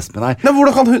helt obsessed med deg. Nei,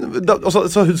 hvordan kan hun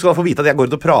så hun skal få vite at jeg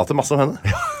går ut og prater masse om henne?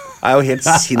 er jo helt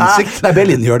sinnssykt. Nei,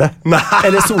 Bellin gjør det. Nei.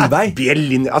 Eller Solveig.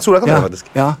 Bellin, ja, Solveig kan det faktisk.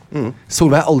 Ja.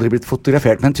 Solveig har aldri blitt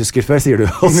fotografert med en tysker før, sier du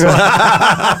også.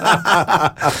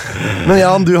 Men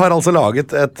Jan, du har altså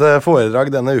laget et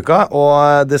foredrag denne uka,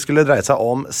 og det skulle dreie seg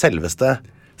om selveste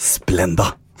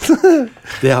Splenda.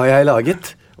 Det har jeg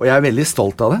laget, og jeg er veldig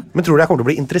stolt av det. Men tror du jeg kommer til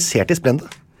å bli interessert i Splenda?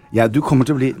 Ja, du kommer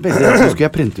til å bli veldig redd. Så skulle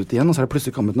jeg printe ut igjen, og så har det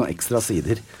plutselig kommet noen ekstra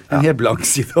sider. En helt blank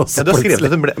side også. Ja, du har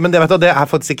skrevet ut men det er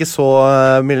faktisk ikke så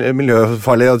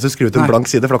miljøfarlig at du skriver ut en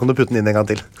blank side, for da kan du putte den inn en gang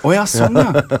til. Ja, sånn,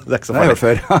 ja. Det er ikke så farlig. Det har jeg hørt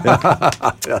før.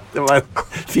 Ja, det var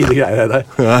fine greier der.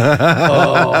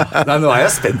 Nei, nå er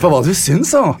jeg spent på hva du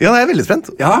syns, da. Ja, jeg er veldig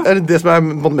spent. Ja. Det som er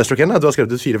mest sjokkerende, er at du har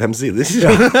skrevet ut 4-5 sider.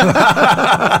 Ja.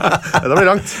 Det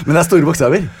blir langt. Men det er store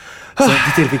bokstaver. Så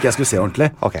i tilfelle ikke jeg skulle se ordentlig.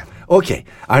 Ok,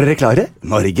 er dere klare?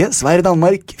 Norge, Sverige,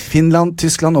 Danmark, Finland,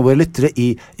 Tyskland og våre lyttere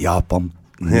i Japan,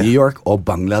 New York og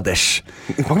Bangladesh.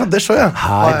 Bangladesh også, ja.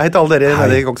 Hei til alle dere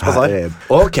nede i Koks Bazaar.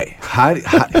 Ok,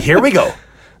 here we go.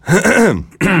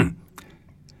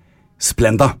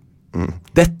 Splenda.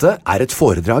 Dette er et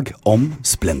foredrag om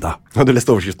Splenda. Har du lest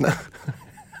overskriftene?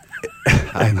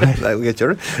 Nei. Det er jo gøy, kjør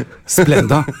du.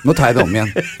 Splenda. Nå tar jeg det om igjen,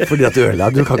 fordi at du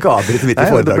ødela. Du kan ikke avbryte midt i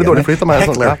foredraget. Det blir dårlig flyt av meg.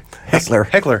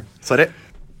 Heckler. Sorry.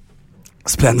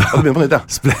 Splenda. Du begynner på nytt, ja.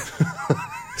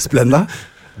 Splenda.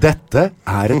 Dette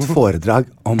er et foredrag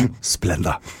om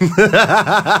Splenda.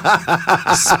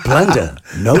 Splenda.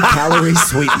 No calorie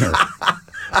sweetener.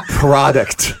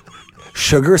 Product.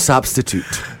 Sugar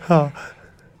substitute.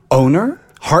 Owner,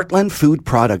 Heartland Food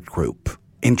Product Group.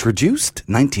 Introduced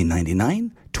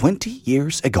 1999, 20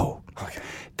 years ago.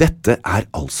 Dette er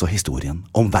altså historien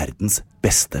om verdens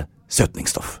beste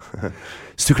søtningsstoff.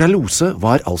 Sukralose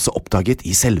var altså oppdaget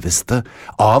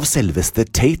av selveste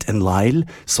Tate and Lyle,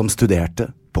 som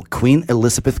studerte på Queen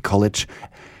Elizabeth College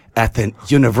at the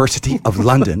University of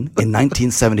London in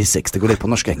 1976. Det går litt på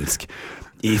norsk og engelsk.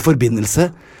 I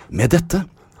forbindelse med dette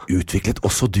utviklet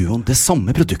også duoen det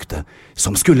samme produktet,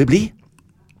 som skulle bli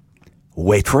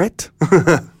wait for it.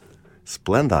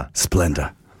 Splenda.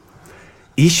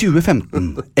 I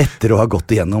 2015, etter å ha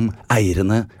gått igjennom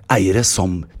eiere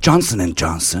som Johnson &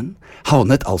 Johnson,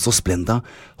 havnet altså Splenda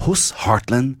hos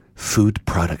Heartland Food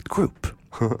Product Group.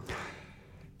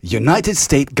 United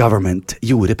States Government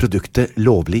gjorde produktet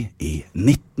lovlig i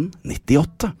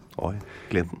 1998. Oi,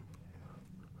 Clinton.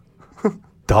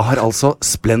 Da har altså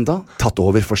Splenda tatt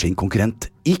over for sin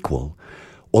konkurrent Equal,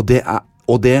 og det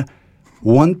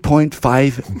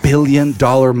 $1.5 billion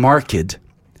market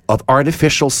of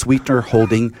artificial sweetener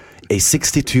holding a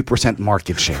 62%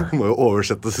 market share. Du må jo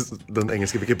oversette den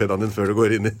engelske Wikipediaen din før du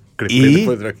går inn i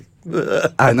klippet.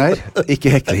 Einar,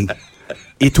 ikke hekling.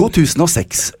 I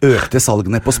 2006 økte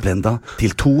salgene på Splenda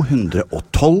til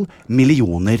 212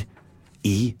 millioner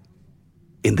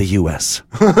in the US.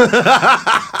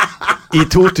 I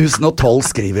 2012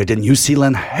 skriver The New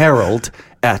Zealand Herald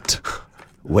at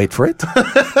wait for it.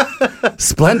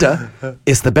 Splenda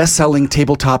is the best-selling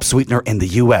tabletop sweetener in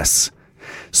the US.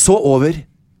 Så over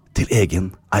til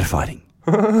egen erfaring.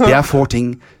 Det er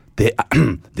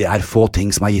få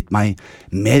ting som har gitt meg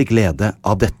mer glede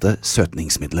av dette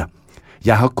søtningsmiddelet.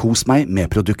 Jeg har kost meg med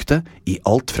produktet i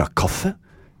alt fra kaffe,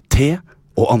 te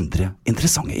og andre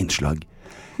interessante innslag.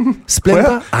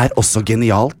 Splenda er også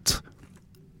genialt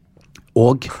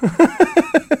og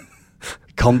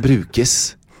kan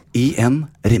brukes i en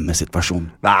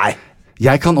rimmesituasjon. Nei.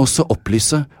 Jeg kan også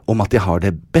opplyse om at jeg har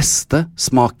det beste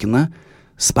smakende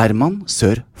spermaen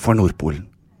sør for Nordpolen.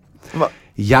 Hva?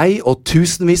 Jeg og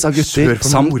tusenvis av gutter,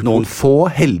 samt noen få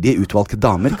heldige utvalgte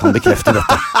damer, kan bekrefte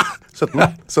dette.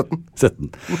 17.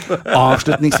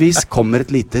 Avslutningsvis kommer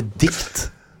et lite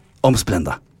dikt om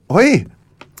Splenda. Oi!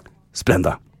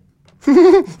 Splenda.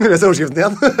 Les overskriften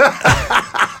igjen.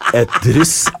 Et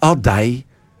dryss av deg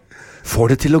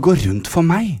får det til å gå rundt for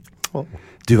meg.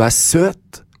 Du er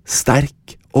søt,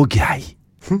 sterk og grei.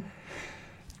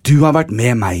 Du har vært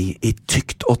med meg i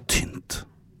tykt og tynt.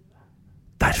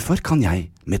 Derfor kan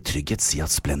jeg med trygghet si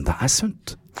at Splenda er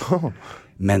sunt.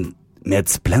 Men med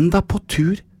Splenda på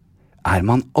tur er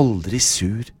man aldri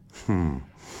sur.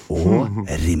 Og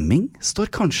rimming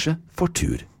står kanskje for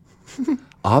tur.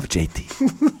 Av JT.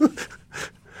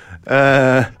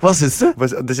 Hva synes du?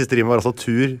 Det siste rimet var altså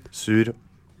tur, sur,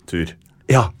 tur.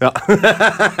 Ja.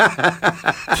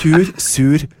 Tur,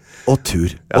 sur og tur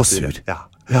og sur. Ja.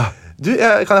 Du,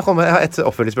 kan jeg komme? Jeg har et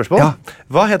oppfølgingsspørsmål. Ja.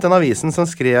 Hva het den avisen som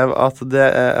skrev at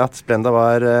Splenda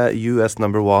var US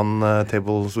 #1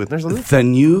 table sweetener? Så The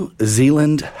New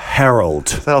Zealand Herald.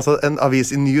 det er altså en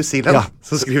avis i New Zealand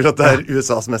som skriver at det er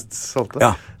USAs mest solgte?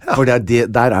 Ja, for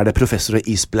der er det professor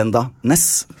i Splenda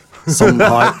Ness som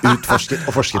har utforsket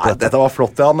og forsket på dette. Dette var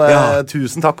flott, Jan.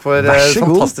 Tusen takk for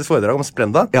fantastisk foredrag om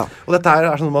Splenda. Ja. Og dette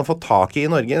her sånn man får tak i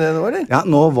Norge nå, eller? Ja,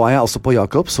 nå var jeg altså på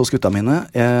Jacobs hos gutta mine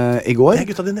i går. Det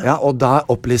er gutta dine, ja. Og da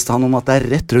opplyste han om at det er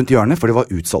rett rundt hjørnet, for det var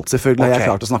utsolgt. Selvfølgelig har jeg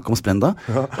klart å snakke om Splenda,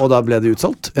 og da ble det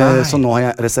utsolgt. Så nå har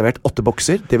jeg reservert 8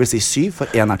 bokser, det vil si 7, for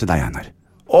 1 er til deg, Einar.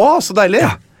 Så deilig!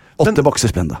 Ja. 8 bokser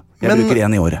Splenda. Jeg bruker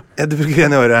 1 i året. Ja, du bruker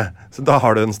 1 i året, så da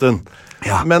har du en stund.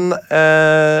 Ja. Men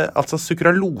altså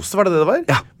sukralose, var det var?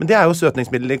 Ja. Men det er jo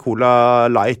søtningsmiddel i Cola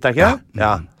Light, er ikke det?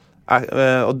 Ja.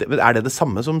 Er det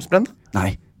samme som Splenda?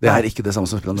 Nei, det er ikke det samme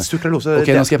som Splenda. Sukralose... Ok,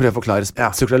 nå skal jeg prøve å forklare.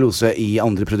 Sukralose i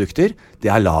andre produkter, det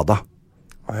er Lada.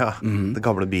 Den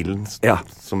gamle bilen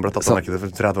som ble tatt av markedet for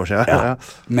 30 år siden. Ja.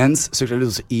 Mens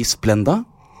sukralose i Splenda,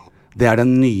 det er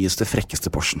den nyeste,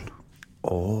 frekkeste Porschen.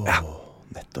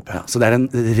 Nettopp, så det er en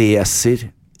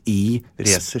racer i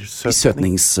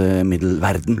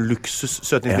søtningsmiddelverden. Luksus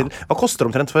søtningsmiddel. Hva koster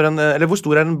det omtrent for eller hvor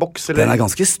stor er en boks? Eller? Den er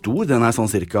ganske stor, den er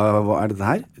sånn cirka, hva er det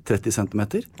her? 30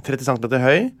 centimeter? 30 centimeter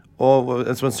høy, og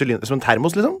som en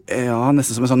termos liksom? Ja,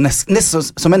 nesten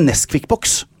som en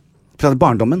Nesquik-boks. Fra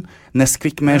barndommen.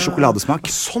 Nesquik med sjokoladesmak.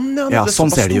 Sånn, sånn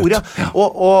ser de ut.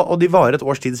 Og de varer et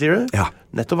års tid, sier du? Ja.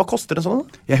 Nettopp, hva koster en sånn?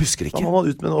 Jeg husker ikke. Hva må man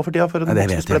ut med nå for tida? Det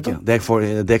vet jeg ikke.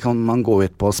 Det kan man gå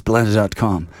ut på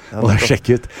splenda.com og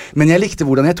sjekke ut. Men jeg likte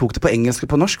hvordan jeg tok det på engelsk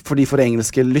og på norsk, fordi for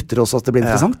engelske lyttere også at det ble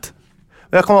interessant.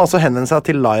 Jeg kan altså henvende seg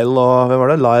til Lyle og hvem var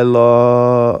det? Lyle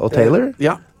og Taylor?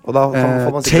 Ja. Og da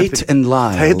får man Tate and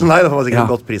Lyle. Tate and Lyle, da får man sikkert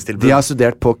et godt pristilbud. De har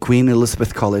studert på Queen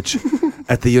Elizabeth College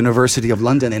at the University of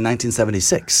London in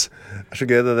 1976. Det er så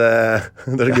gøy det er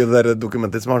så gøy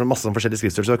dokumentet som har masse forskjellige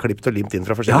skriftstørrelser og klippet og limt inn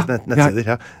fra forskjellige nettsider.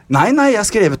 Ja. Nei, jeg har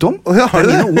skrevet om. Det er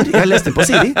mine ord. Jeg har lest det på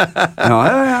Siri. Ja.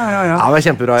 Det er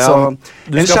kjempebra, ja. Så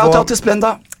en shout-out til Splenda.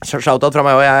 Shout-out fra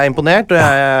meg, og jeg er imponert, og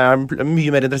jeg er mye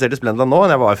mer interessert i Splenda nå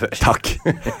enn jeg var før. Takk.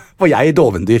 For jeg er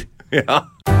dovendyr. Ja.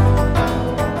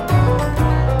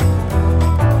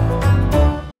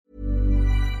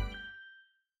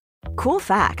 Cool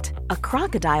fact, a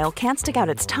crocodile can't stick out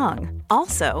its tongue.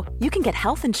 Also, you can get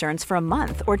health insurance for a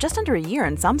month or just under a year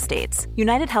in some states.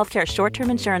 United Healthcare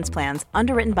short-term insurance plans,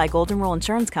 underwritten by Golden Rule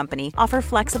Insurance Company, offer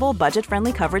flexible,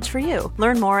 budget-friendly coverage for you.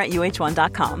 Learn more at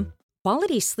uh1.com.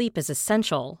 Quality sleep is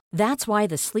essential. That's why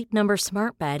the Sleep Number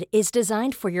Smart Bed is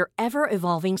designed for your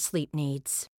ever-evolving sleep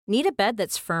needs. Need a bed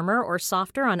that's firmer or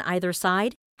softer on either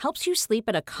side? Helps you sleep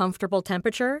at a comfortable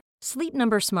temperature? Sleep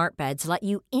Number Smart Beds let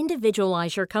you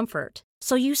individualize your comfort,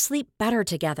 so you sleep better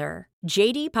together.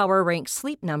 J.D. Power ranks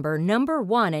Sleep Number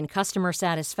 #1 in customer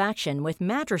satisfaction with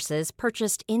mattresses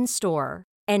purchased in-store.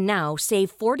 And now,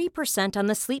 save 40% on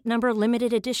the Sleep Number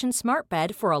Limited Edition Smart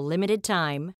Bed for a limited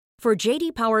time. For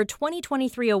J.D. Power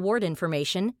 2023 award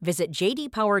information, visit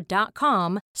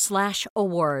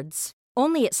jdpower.com/awards.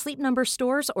 Only at Sleep Number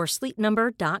stores or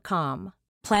sleepnumber.com.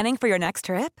 Planning for your next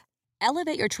trip?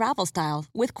 Elevate your travel style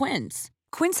with Quince.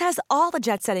 Quince has all the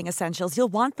jet-setting essentials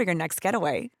you'll want for your next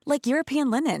getaway, like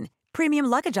European linen, premium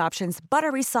luggage options,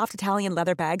 buttery soft Italian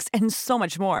leather bags, and so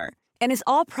much more. And is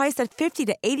all priced at 50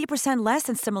 to 80% less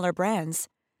than similar brands.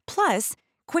 Plus,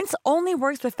 Quince only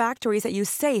works with factories that use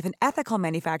safe and ethical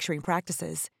manufacturing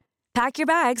practices. Pack your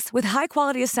bags with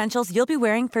high-quality essentials you'll be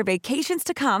wearing for vacations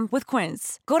to come with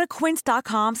Quince. Go to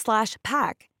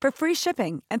quince.com/pack for free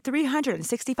shipping and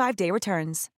 365-day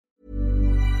returns.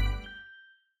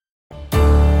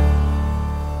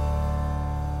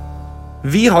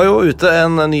 Vi har jo ute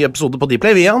en ny episode på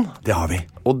Dplay, Jan. Det har vi.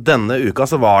 Og denne uka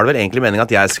så var det vel egentlig meningen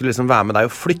at jeg skulle liksom være med deg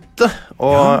og flytte.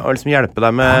 Og liksom hjelpe deg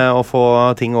med å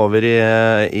få ting over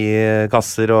i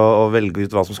kasser og velge ut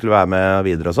hva som skulle være med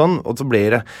videre og sånn. Og så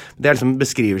blir det er liksom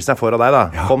beskrivelsen jeg får av deg da.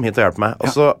 Ja. Kom hit og hjelp meg.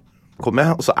 Og så kommer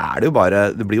jeg, og så er det jo bare,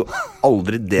 det blir jo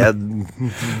aldri det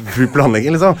full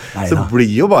planlegging liksom. Så det blir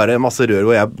jo bare masse rør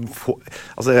hvor jeg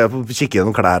kikker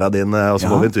gjennom klærne dine, og så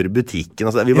går vi en tur i butikken,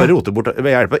 og så vi bare roter bort,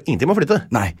 jeg hjelper ingenting med å flytte.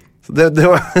 Nei. Så det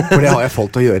var for det har jeg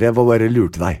folk til å gjøre, jeg var bare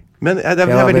lurt til deg. Men jeg er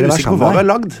veldig usikker på hva vi har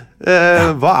lagd.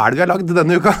 Hva er det vi har lagd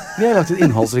denne uka? Vi har lagt et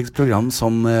innholdsrikt program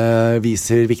som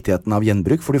viser viktigheten av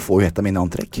gjenbruk, for du får jo et av mine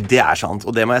antrekk. Det er sant,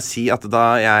 og det må jeg si at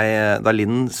da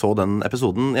Linn så den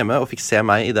episoden hjemme og fikk se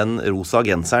meg i den rosa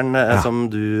genseren som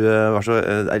du var så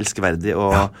elskverdig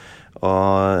og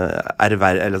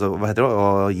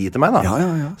gi til meg da,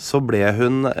 så ble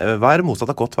hun, hva er det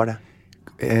motsatt av godt, hva er det?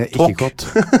 Ikke godt.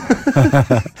 Jeg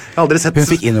har aldri sett. Hun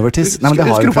fikk innovertiss. Nei, men det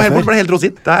har hun fra før. Ble helt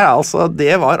rosint. Det er noe av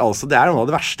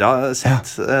det verste jeg har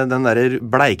sett. Den der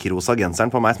bleikrosa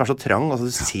genseren på meg som er så trang, og så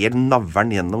du ser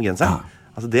navlen gjennom genseren.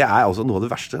 Altså, det er også noe av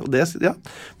det verste. Og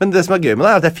men det som er gøy med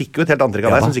det er at jeg fikk jo et helt antrekk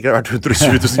av deg som sikkert har vært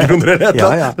 120 000 kroner eller et eller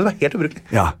annet. Men det var helt ubrukelig.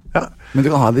 Men du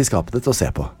kan ha det i skapet ditt og se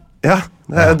på. Ja,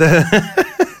 det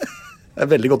er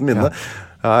veldig godt minne.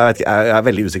 Ja, jeg er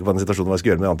veldig usikker på den situasjonen hva jeg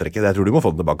skal gjøre med det antrekket. Jeg tror du må få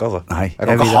den tilbake, altså. Nei, jeg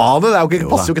kan ikke ha det,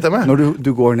 passer jo ikke til meg. Når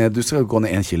du går ned, du skal gå ned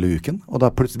 1 kilo i uken, og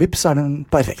da plutselig, vips, er den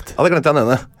perfekt. Ja, det glemte jeg å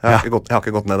nevne. Jeg har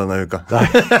ikke gått ned denne uka.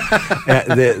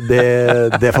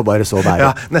 Det får bare så være.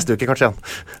 Ja, neste uke kanskje igjen.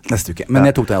 Neste uke. Men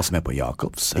jeg tok deg også med på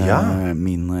Jakobs.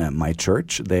 My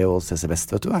Church, det og CC Vest,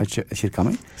 vet du, er kirka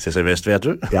mi. CC Vest, vet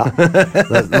du? Ja.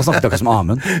 Nå snakket jeg ikke som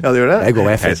Amund. Ja, det gjør det. I går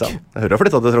var jeg frekk. Jeg hører jeg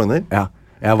flyttet til Frogner. Ja.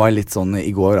 Jeg var litt sånn, i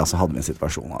går altså, hadde vi en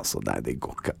situasjon, altså, det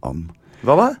går ikke an.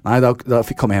 Hva da? Nei, da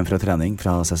kom jeg hjem fra trening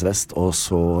fra CC Vest, og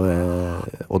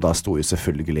da sto jo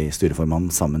selvfølgelig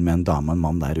styreformannen sammen med en dame og en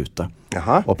mann der ute.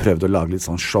 Jaha. Og prøvde å lage litt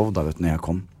sånn show da, vet du, når jeg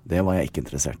kom. Det var jeg ikke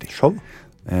interessert i. Show?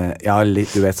 Ja,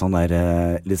 litt, du vet,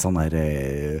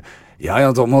 ja,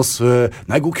 Thomas,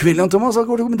 nei, god kveld, Jan Thomas,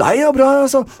 går det med deg, ja, bra,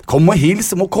 altså. Kom og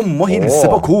hils, må komme og hilse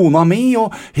på kona mi,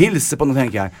 og hilse på, nå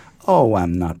tenker jeg, oh,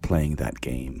 I'm not playing that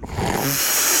game.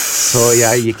 Så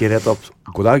jeg gikk rett opp,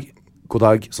 god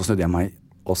dag, så snudde jeg meg,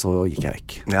 og så gikk jeg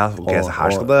vekk. Ja, ok, så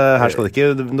her skal det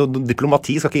ikke, noe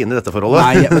diplomati skal ikke inn i dette forholdet.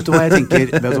 Nei, vet du hva jeg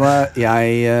tenker, vet du hva,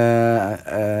 jeg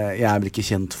er vel ikke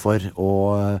kjent for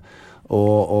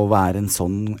å være en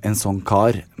sånn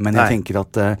kar, men jeg tenker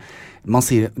at man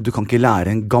sier, du kan ikke lære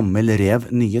en gammel rev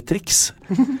nye triks.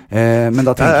 Men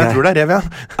da tenker jeg tror det er rev, ja.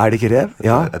 Er det ikke rev?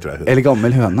 Ja. Jeg tror det er eller gammel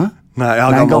høne? Nei,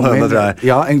 ja, gammel høne, tror jeg.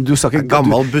 Ja, du sa ikke...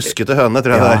 Gammel buskete høne,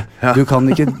 tror jeg det er. Ja. Du kan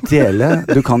ikke dele,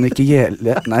 du kan ikke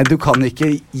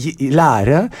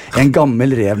lære en gammel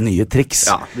rev nye triks.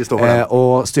 Ja, vi står for det.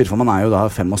 Og styreformann er jo da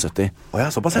 75. Åja,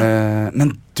 såpass, ja.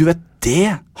 Men du vet,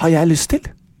 det har jeg lyst til.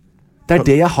 Det er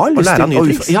det jeg har lyst til. Å lære nye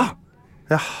triks? Ja.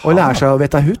 Å lære seg å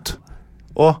veta hut.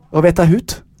 Og veta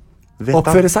hut.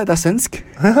 Oppføre seg, det er svensk.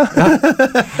 Kan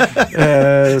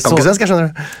ikke svensk, jeg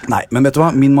skjønner det. Nei, men vet du hva?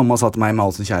 Min mamma sa til meg med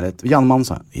all sin kjærlighet,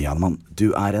 Janemann,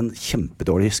 du er en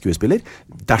kjempedårlig skuespiller.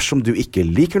 Dersom du ikke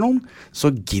liker noen,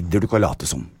 så gidder du ikke å late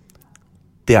som.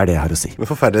 Det er det jeg har å si. Men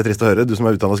forferdelig trist å høre, du som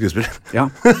er utdannet skuespiller. Ja,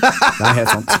 det er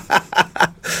helt sant.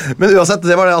 Men uansett,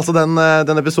 det var det, altså den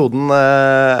episoden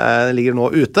ligger nå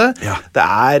ute. Ja. Det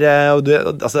er,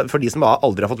 altså, for de som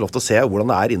aldri har fått lov til å se hvordan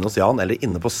det er inne hos Jan, eller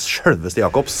inne på selveste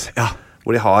Jakobs,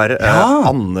 hvor de har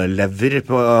andelever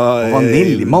på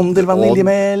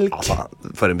vaniljemelk. Altså,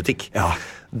 for en butikk. Ja.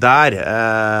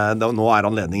 Nå er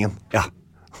anledningen. Ja.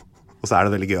 Og så er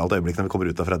det et veldig gøyalt øyeblikk når vi kommer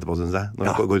ut derfra etterpå, synes jeg. Når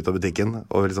vi går ut av butikken,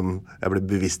 og liksom, jeg blir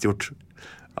bevisstgjort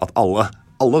at alle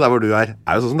der hvor du er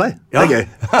jo sånn som deg. Ja. Det er gøy.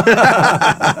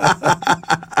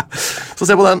 Så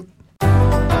se på den.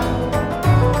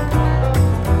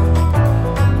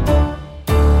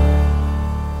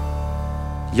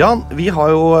 Jan, vi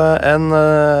har jo en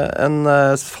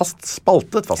fast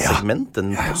spalte, et fast segment,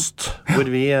 en post, hvor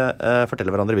vi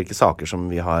forteller hverandre hvilke saker som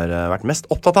vi har vært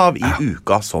mest opptatt av i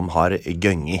uka som har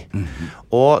gøngi.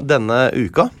 Og denne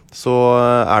uka så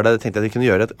tenkte jeg at vi kunne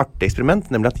gjøre et artig eksperiment,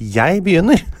 nemlig at jeg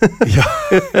begynner. Ja,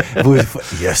 hvorfor?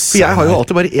 Yes. For jeg har jo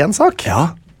alltid bare én sak.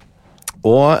 Ja.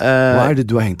 Og, hva er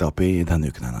det du har hengt opp i denne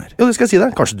uken her? Jo, det skal jeg si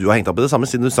deg. Kanskje du har hengt opp i det samme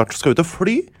siden du snart skal ut og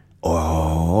fly?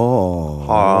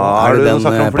 Er det den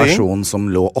personen som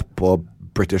lå oppå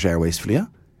British Airways-flyet?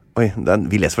 Oi,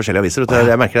 vi leser forskjellige aviser.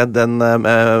 Jeg merker det. Den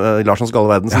Larssons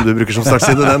gale verden som du bruker som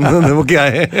startside, den må ikke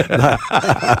jeg.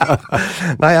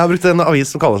 Nei, jeg har brukt en avis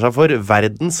som kaller seg for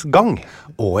Verdens Gang.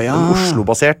 En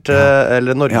Oslo-basert,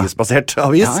 eller Norges-basert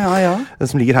avis,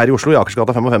 som ligger her i Oslo, i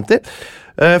Akersgata 55.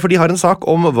 For de har en sak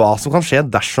om hva som kan skje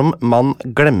dersom man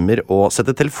glemmer å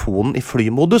sette telefonen i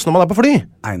flymodus når man er på fly.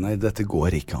 Nei, dette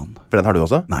går ikke an. For den har du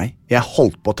også? Nei, jeg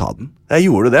holdt på å ta den. Jeg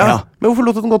gjorde det, ja. Men hvorfor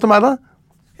lot du den gå til meg da?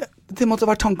 Det måtte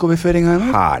være tankeoverføring her nå.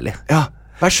 Herlig. Ja,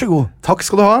 vær så god. Takk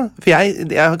skal du ha. For jeg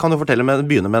kan jo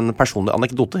begynne med en personlig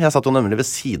anekdote. Jeg satt jo nemlig ved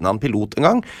siden av en pilot en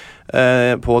gang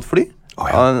på et fly.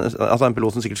 Altså en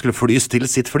pilot som sikkert skulle flys til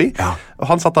sitt fly. Og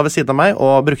han satt da ved siden av meg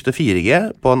og brukte 4G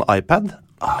på en iPad.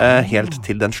 Helt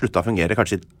til den slutta å fungere,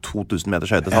 kanskje i 2000 meters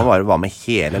høyde. Så han bare var med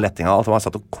hele lettinga. Altså, han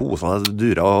satt og kosa seg,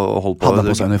 dura og holdt på. Hadde han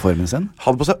på seg uniformen sin?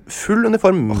 Hadde på seg full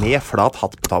uniform med flat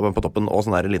hatt på toppen og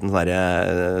sånn der liten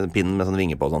pinn med sånn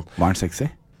vinge på og sånn. Var han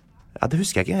sexy? Ja, det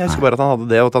husker jeg ikke. Jeg husker bare at han hadde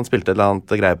det, og at han spilte et eller annet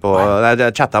greie på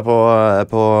chatta på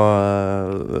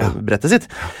brettet sitt.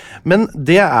 Men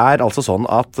det er altså sånn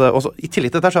at også, i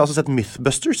tillegg til dette så har jeg også sett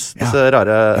Mythbusters, disse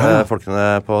rare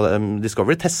folkene på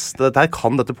Discovery, teste dette her.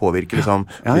 Kan dette påvirke liksom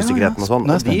usikkerheten og sånn?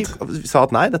 Og de sa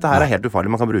at nei, dette her er helt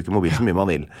ufarlig. Man kan bruke mobil så mye man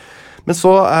vil. Men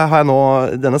så har jeg nå,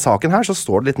 denne saken her, så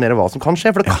står det litt mer hva som kan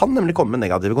skje, for det kan nemlig komme med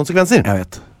negative konsekvenser. Jeg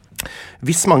vet.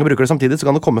 Hvis mange bruker det samtidig, så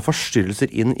kan det komme forstyrrelser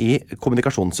inn i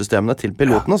kommunikasjonssystemene til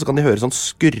pilotene, så kan de høre sånn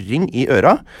skurring i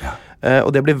øra.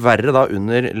 Og det blir verre da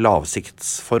under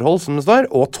lavsiktsforhold, som det står,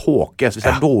 og tåke. Så hvis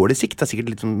det dårlig sikt, det sikkert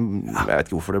litt jeg vet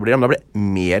ikke hvorfor det blir, men da blir det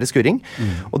mer skurring.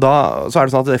 Og da så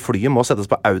det sånn at flyet må settes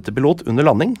på autopilot under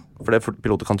landing, for det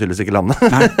piloter kan tydeligvis ikke lande.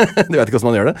 Du vet ikke hvordan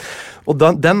man gjør det. Og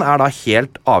den da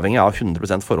helt avhengig av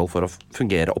 100% forhold for å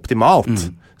fungere optimalt.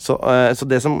 Så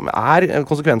det som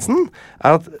konsekvensen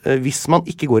at hvis man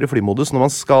ikke går i flymodus når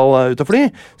man skal ut og fly,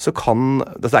 så kan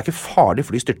det ikke farlig,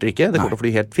 fly styrter ikke, det kommer til å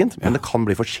fly helt fint, men det kan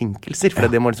bli forsinkelser, for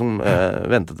det må liksom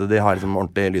vente til de har liksom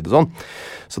ordentlig lyd og sånn.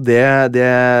 Så men det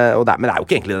er jo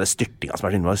ikke egentlig det styrtinga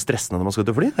som innmari stressende når man skal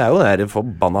ut og fly, det er jo de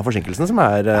forbanna forsinkelsene som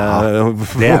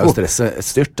det er jo stresset.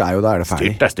 Styrt er jo da det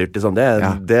ferdig. Styrt liksom.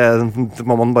 Det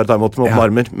må man bare ta imot med åpne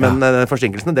armer, men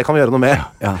forsinkelsene, det kan vi gjøre noe med.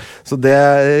 Så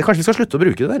kanskje vi skal slutte å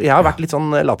bruke det der. Jeg har vært litt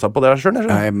sånn latsatt på det selv.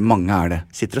 Mange er det.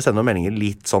 Sitter og sender noen meldinger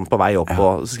litt sånn på vei opp,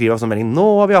 og så skriver jeg sånn melding, nå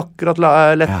har vi akkurat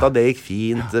letta, det gikk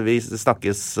fint, vi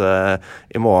snakkes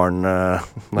i morgen.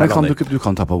 Men du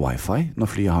kan ta på wifi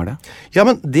når flyet har det? Ja,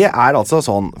 men det altså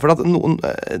sånn, for at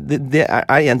det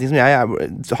en ting som jeg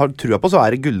har trua på, så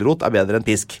gulrot bedre enn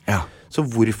pisk. Så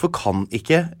hvorfor kan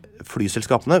ikke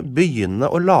flyselskapene begynne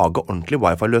å lage ordentlige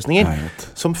wifi-løsninger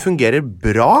som fungerer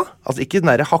bra, altså ikke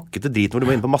den der hakkete driten hvor du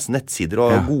må inn på masse nettsider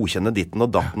og godkjenne ditten og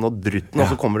datten og drutten, og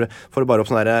så får du bare opp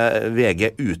sånn der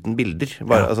VG uten bilder.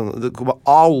 Altså, det kommer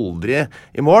aldri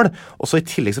i mål, og så i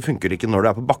tillegg så funker det ikke når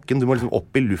du på bakken, du må liksom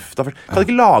opp i lufta. Kan du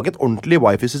ikke lage et ordentlig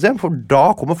wifi-system, for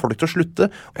da kommer folk til å slutte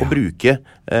å bruke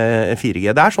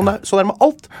 4G. Det sånn med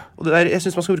alt. Og jeg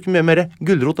synes man skal bruke mye mer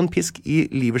gulrot enn pisk i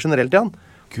livet generelt igjen.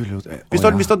 Hvis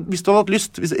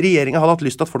regjeringen hadde hatt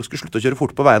lyst til at folk skulle slutte å kjøre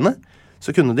fort på veiene,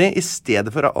 så kunne de, i stedet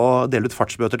for å dele ut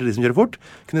fartsbøter til de som kjører fort,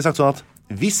 kunne de sagt sånn at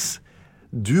hvis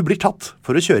du blir tatt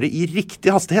for å kjøre i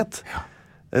riktig hastighet,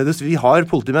 vi har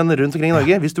politimenn rundt omkring i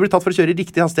Norge, hvis du blir tatt for å kjøre i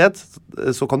riktig hastighet,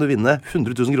 så kan du vinne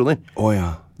 100 000 kroner.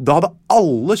 Da hadde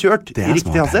alle kjørt i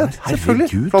riktig hastighet. Selvfølgelig.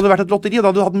 For det hadde vært et lotteri, og da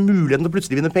hadde du hatt muligheten til å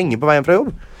plutselig vinne penger på veien fra jobb.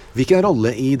 Hvilken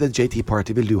rolle i The JT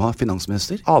Party vil du ha,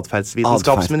 finansminister?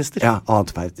 Adferdsvitenskapsminister. Ja,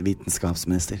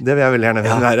 adferdsvitenskapsminister. Det vil jeg veldig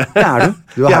gjerne være. Det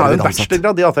du. Jeg har jo en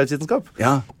bachelorgrad i adferdsvitenskap.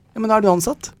 Ja, men da du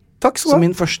ansatt. Takk skal du ha.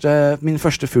 Så min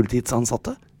første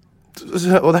fulltidsansatte.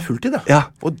 Og det fulltid, ja.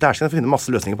 Og der skal jeg finne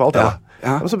masse løsninger på alt.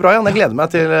 Men så bra, Jan. Jeg gleder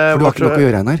meg til For du har ikke noe å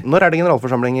gjøre her. Når det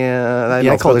generalforsamling?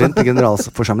 Jeg kaller inn til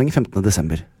generalforsamling 15.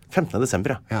 desember. 15.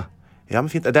 desember, ja. Ja, men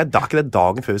fint. Det ikke det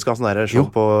dagen før vi skal ha sånn der show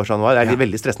på Chat Noir. Det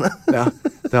veldig stressende.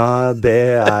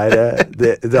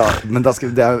 Men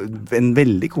det en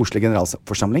veldig koselig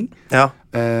generalforsamling.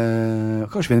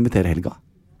 Kanskje vi inviterer Helga?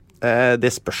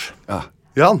 Det spørs.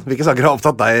 Jan, hvilke saker har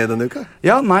opptatt deg denne uka?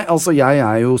 Altså jeg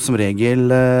jo som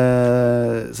regel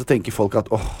så tenker folk at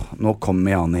nå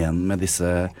kommer Jan igjen med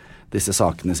disse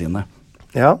sakene sine.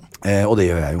 Og det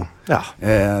gjør jeg jo.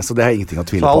 Så det ingenting å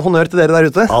tvile på. Så all honnør til dere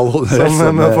der ute.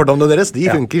 Som fordommene deres, de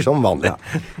funker som vanlig.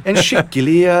 En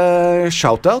skikkelig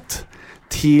shout-out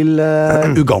til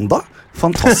Uganda.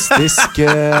 Fantastisk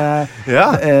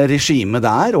regime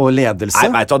der og ledelse.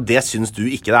 Nei, vet du hva, det syns du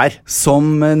ikke det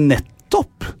som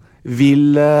nettopp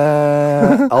vil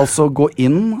altså gå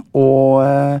inn og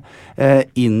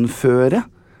innføre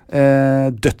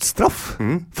dødsstraff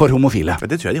for homofile.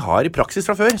 Det tror jeg de har i praksis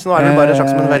fra før, så nå det bare en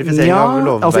slags verifisering av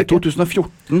lovverket. Altså i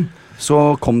 2014 så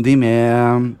kom de med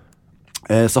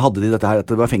så hadde de dette her at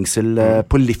det var fengsel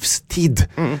på livstid,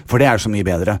 for det så mye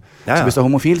bedre. Så hvis du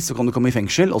homofil, så kan du komme i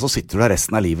fengsel, og så sitter du der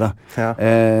resten av livet.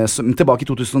 Tilbake i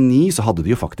 2009 så hadde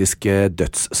de jo faktisk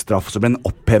dødsstraff, så ble den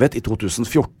opphevet i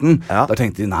 2014. Da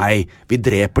tenkte de, nei, vi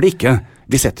dreper de ikke,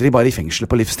 vi setter de bare i fengsel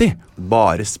på livstid.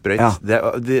 Bare sprøyt.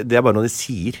 Det bare noe de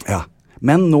sier.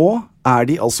 Men nå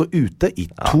de altså ute i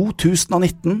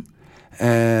 2019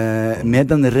 med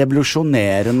den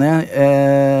revolusjonerende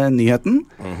nyheten,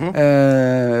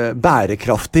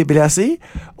 bærekraftig vil jeg si,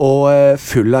 og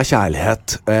full av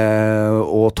kjærlighet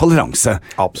og toleranse.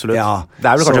 Absolutt. Det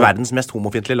vel kanskje verdens mest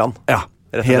homofiendtlige land. Ja,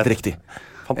 helt riktig.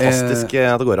 Fantastisk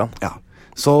at det går an.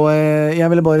 Så jeg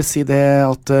ville bare si det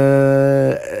at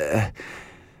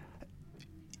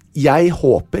jeg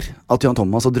håper at Jan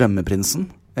Thomas og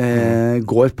Drømmeprinsen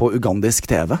går på ugandisk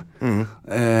TV,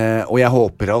 og jeg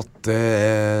håper at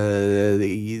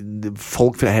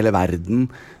folk fra hele verden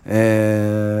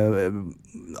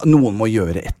noen må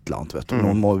gjøre et eller annet, vet du.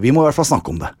 Vi må i hvert fall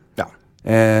snakke om det.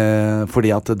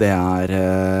 Fordi at det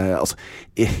altså,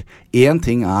 en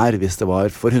ting hvis det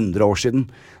var for 100 år siden,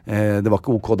 det var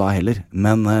ikke ok da heller,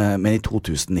 men i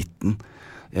 2019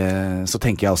 så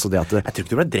tenker jeg også det at jeg tror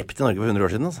ikke du ble drept i Norge for 100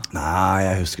 år siden, altså. Nei,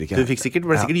 jeg husker ikke. Du ble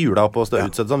sikkert jula opp og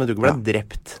utstedt sånn, men du ikke ble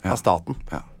drept av staten.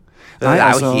 Det er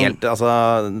altså, jo helt,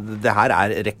 det her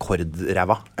er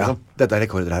rekordræva. Ja, dette er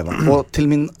rekordræva. Og til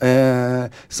min,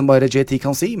 som bare JT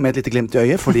kan si, med et lite glimt i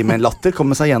øyet, fordi med en latter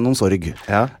kommer seg gjennom sorg.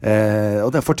 Ja. Og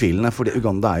det er fortvilende, fordi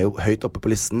Uganda er jo høyt oppe på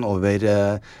listen over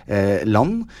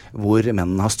land hvor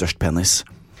mennene har størst penis.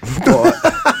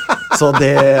 Så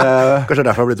det Kanskje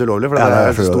derfor har blitt ulovlig, for det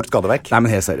er stort skadeverk. Nei,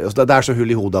 men helt seriøst, det er så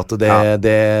hull i hodet at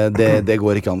det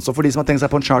går ikke an. Så for de som har tenkt seg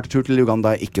på en chartertur til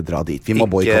Uganda, ikke dra dit. Vi må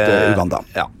boykotte Uganda.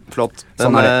 Ja, flott.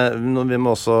 Sånn Men vi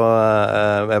må også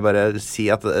jeg bare si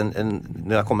at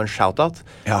det kommer en shout-out.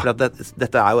 Ja. For at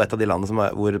dette er jo et av de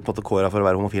landene hvor på en måte kåra for å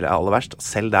være homofile er aller verst.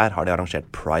 Selv der har de arrangert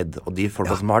pride. Og de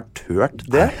folka som har tørt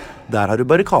det, der har du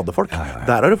barrikadefolk.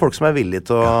 Der har du folk som er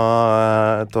villige til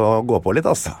å gå på litt,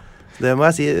 altså. Det må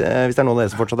jeg si, hvis det er noen av dere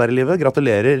som fortsatt er i livet,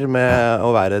 gratulerer med å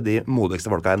være de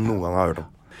modigste folka jeg noen gang har hørt om.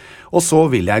 Og så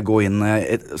vil jeg gå inn,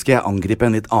 skal jeg angripe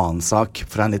en litt annen sak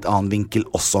fra en litt annen vinkel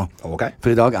også. Okay.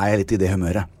 For i dag er jeg litt i det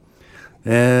humøret.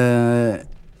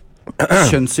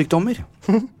 Kjønnssykdommer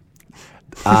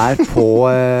er på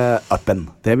uppen.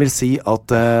 Det vil si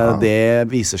at det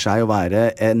viser seg å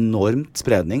være enormt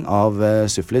spredning av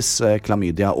syfilis,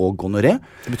 klamydia og gonoré.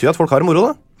 Det betyr at folk har det moro,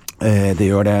 da. Det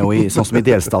gjør det, og sånn som i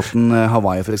delstaten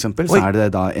Hawaii for eksempel, så er det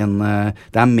da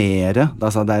det er mer,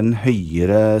 altså det er en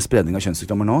høyere spredning av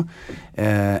kjønnssykdommer nå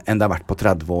enn det har vært på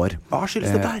 30 år. Hva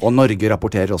skyldes det der? Og Norge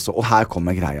rapporterer også, og her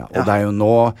kommer greia. Og det er jo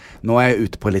nå er jeg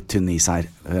ute på litt tynn is her,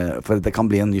 for det kan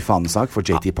bli en ny fanesak for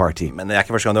JT Party. Men det er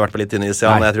ikke første gang du har vært på litt tynn is,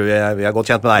 Jan. Jeg tror vi er godt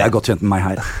kjent med deg. Jeg er godt kjent med meg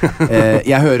her.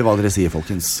 Jeg hører hva dere sier,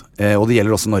 folkens. Og det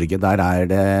gjelder også Norge. Der er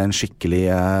det en skikkelig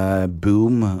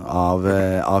boom av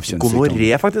kjønnssykdommer.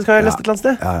 Gonoré faktisk har jeg lest et eller annet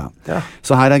sted. Ja.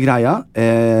 Så her er greia.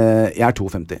 Jeg er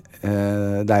 52.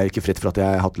 Det er jo ikke fritt for at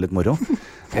jeg har hatt litt moro.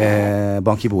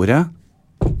 Bank i bordet.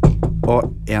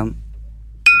 Og en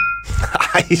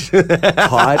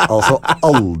har altså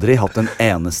aldri hatt en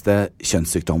eneste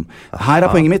kjønnssykdom. Her er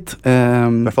poenget mitt. I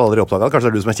hvert fall aldri oppdaget. Kanskje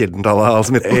det er du som er kilden til all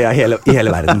smitten. I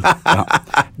hele verden. Ja.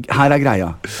 Her er greia.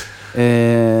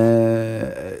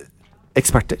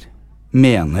 Eksperter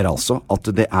mener altså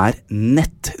at det er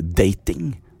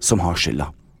nettdating som har skylda.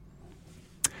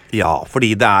 Ja,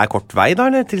 fordi det er kort vei da,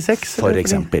 eller til sex? For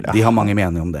eksempel. De har mange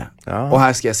meninger om det. Ja. Og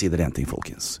her skal jeg si dere en ting,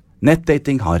 folkens.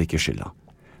 Nettdating har ikke skylda.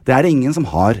 Det er ingen som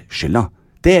har skylda.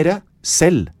 Dere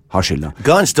selv har skylda.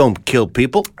 Guns don't kill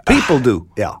people. People do.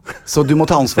 Ja. Så du må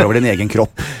ta ansvar over din egen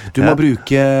kropp. Du må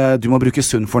bruke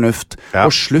sunn fornuft.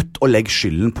 Og slutt å legge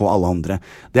skylden på alle andre.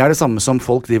 Det er det samme som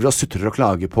folk driver og sutrer og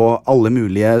klager på alle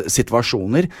mulige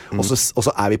situasjoner, og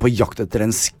så er vi på jakt etter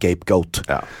en scapegoat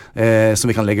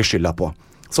som vi kan legge skylda på.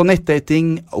 Så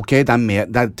nettdating, ok,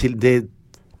 det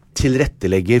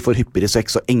tilrettelegger for hyppigere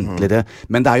sex og enklere,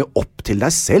 men det er jo opp til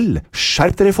deg selv.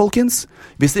 Skjerp dere, folkens.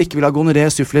 Hvis dere ikke vil ha gonoré,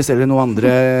 syfilis eller noen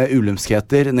andre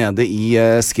ulumskheter nede i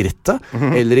skrittet,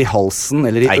 eller i halsen,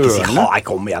 eller i ørene. Nei,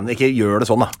 kom igjen, ikke gjør det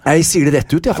sånn da. Jeg sier det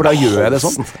rett ut, for da gjør jeg det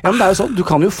sånn. Ja, men det er jo sånn,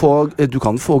 du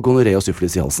kan få gonoré og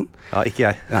syfilis i halsen. Ja, ikke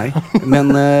jeg. Nei,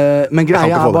 men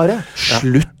greia er bare,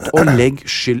 slutt å legge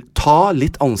skyld. Ta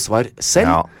litt ansvar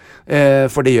selv,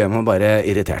 for det gjør meg bare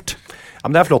irritert. Ja,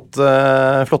 men det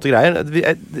er flotte greier.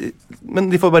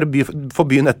 Men de får bare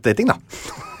forby nettdating, da.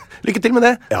 Lykke til med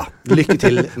det. Ja, lykke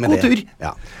til med det. God tur.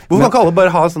 Ja. Hvorfor kan ikke alle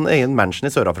bare ha sånn egen mansion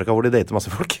i Sør-Afrika hvor de dater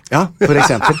masse folk? Ja, for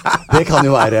eksempel. Det kan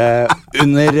jo være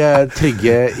under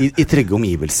trygge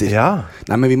omgivelser. Ja.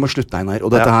 Nei, men vi må slutte, Einar. Og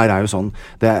dette her er jo sånn,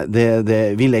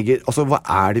 vi legger, altså hva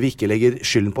er det vi ikke legger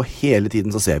skylden på hele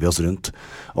tiden, så ser vi oss rundt.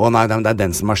 Og nei, det er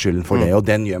den som har skylden for det, og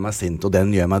den gjør meg sint, og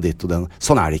den gjør meg ditt, og den.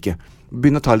 Sånn er det ikke.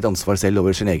 Begynne å ta litt ansvar selv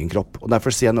over sin egen kropp. Og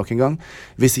derfor sier jeg nok en gang,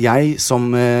 hvis jeg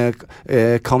som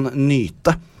kan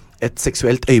nyte et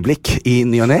seksuelt øyeblikk i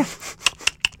ny og ne,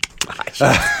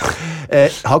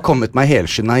 har kommet meg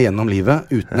helskinnet gjennom livet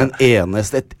uten en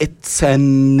eneste, et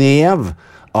snev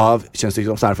av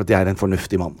kjønnssykdom, så er det for at jeg er en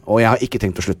fornuftig mann. Og jeg har ikke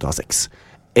tenkt å slutte å ha sex.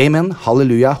 Amen,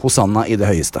 halleluja, hosanna i det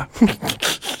høyeste.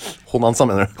 Honanza,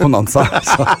 mener du? Honanza.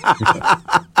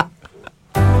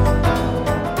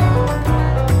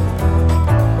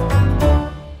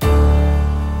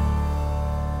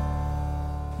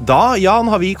 Da, Jan,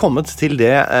 har vi kommet til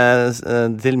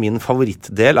til min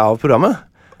favorittdel av programmet.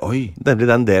 Oi. Nemlig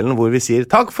den delen hvor vi sier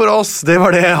takk for oss, det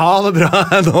var det, ha det bra.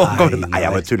 Nei,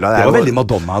 jeg var tullet. Det var veldig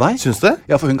Madonna av deg. Syns du?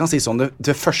 Ja, for hun kan si sånn,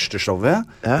 det første showet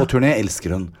på turné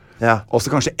elsker hun. Ja. Og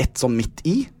så kanskje ett sånn midt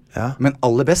i, Men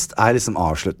aller best liksom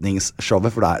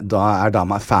avslutningsshowet, for da er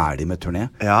dama ferdig med turné.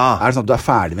 Ja. Er det sånn at du er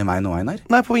ferdig med meg nå, Einar?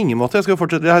 Nei, på ingen måte. Jeg skal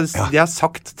fortsette. Jeg har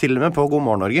sagt til og med på God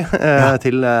morgen Norge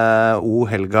til O.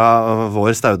 Helga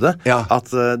Vår Staude at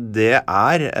det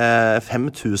er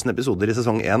 5000 episoder i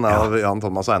sesong 1 av Jan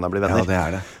Thomas og Einar blir venner. Ja, det er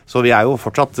det. Så vi er jo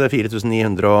fortsatt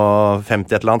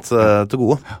 4950 et eller annet til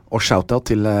gode. Og shoutout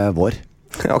til Vår.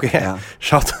 Ok,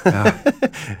 shout.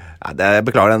 Jeg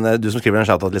beklager du som skriver den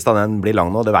shoutout-lista, den blir lang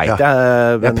nå, det vet jeg.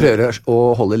 Jeg prøver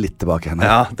å holde litt tilbake henne.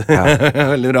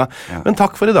 Veldig bra. Men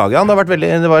takk for i dag, Jan. Det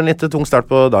var en litt tung start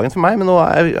på dagen for meg, men nå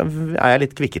er jeg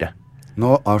litt kvikkere. Nå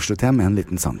avslutter jeg med en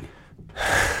liten sang.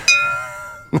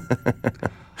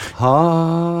 Ha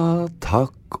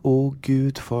takk, å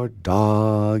Gud, for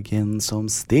dagen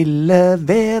som stille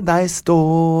ved deg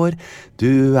står.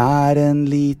 Du er en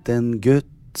liten gutt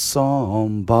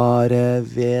som bare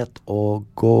vet og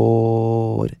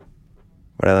går.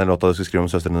 Var det den låta du skulle skrive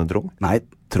om søstrene Trung? Nei,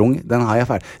 Trung, den har jeg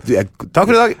ferdig.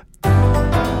 Takk for i dag!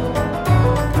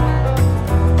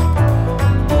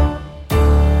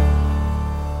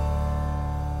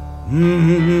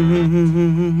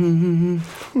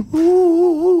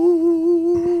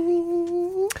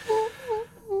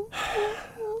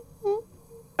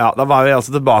 Ja, da var vi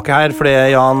altså tilbake her, fordi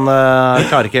Jan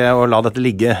klarer ikke å la dette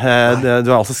ligge.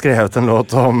 Du har altså skrevet en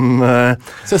låt om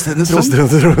Søstrene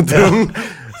Trung.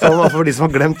 For de som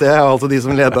har glemt det, altså de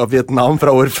som ledet av Vietnam fra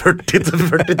år 40 til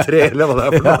 43, eller hva det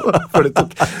er for noe, før de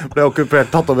ble okkupert,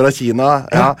 tatt over av Kina.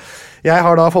 Ja. Jeg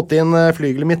har da fått inn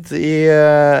flygelet mitt i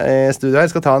studio her.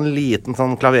 Jeg skal ta en liten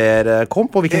sånn klaverkomp.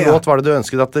 Og hvilken låt var det du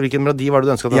ønsket hvilken melodi var det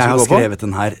du ønsket at den skulle gå på? Jeg har skrevet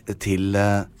den her til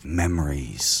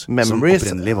Memories, som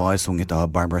opprinnelig var sunget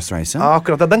av Barbra Streisand. Ja,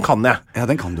 akkurat det, den kan jeg. Ja,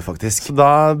 den kan du faktisk. Så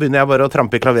da begynner jeg bare å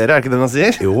trampe i klaveret, er ikke det man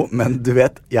sier? Jo, men du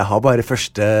vet, jeg har bare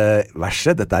første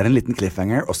verset. Dette er en liten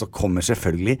cliffhanger, og så kommer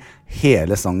selvfølgelig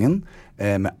hele sangen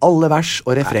med alle vers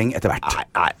og refreng etter hvert.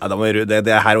 Nei, det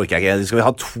her orker jeg ikke. Skal vi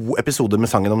ha 2 episoder med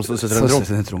sangen om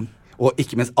Søstrene Trung? Og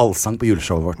ikke minst allsang på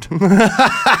juleshowet vårt.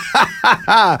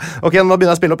 Ok, nå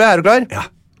begynner jeg å spille opp. Er du klar? Ja.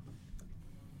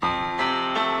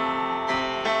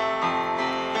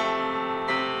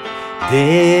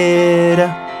 Dere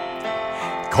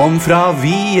kom fra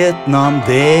Vietnam,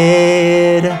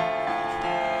 dere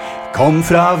kom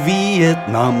fra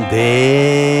Vietnam,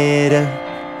 dere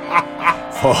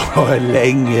for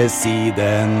lenge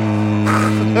siden.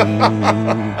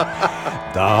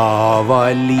 Da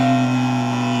var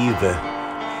livet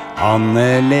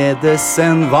annerledes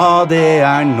enn hva det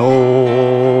er nå.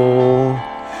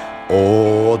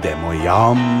 Og det må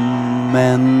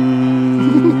jammen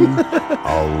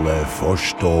alle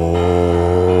forstå.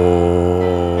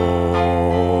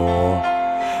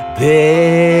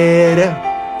 Dere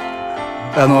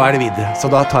nå er det videre, så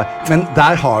da tar men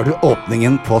der har du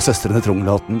åpningen på Søstrene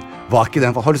Trung-låten. Var ikke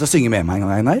den? Har du lyst til å synge med meg en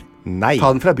gang, Einar? Nei. Ta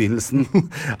den fra begynnelsen.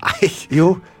 Nei.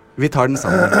 Jo, vi tar den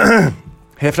sammen.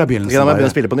 Helt fra begynnelsen. Da må jeg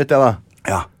begynne å spille på nytt, da.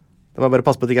 Ja. Det må bare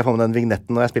passe på at jeg ikke får med den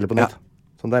vignetten når jeg spiller på nytt.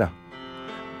 Sånn der,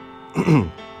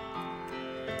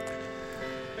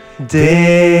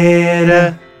 Dere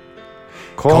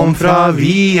kom fra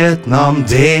Vietnam,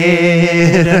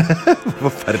 dere.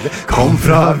 Forferdelig. Kom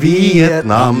fra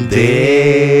Vietnam,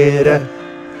 dere.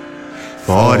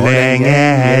 For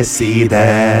lenge siden.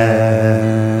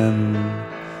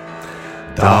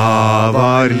 Da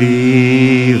var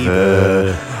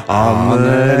livet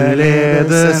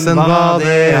annerledes enn hva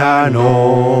det er nå.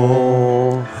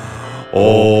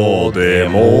 Og det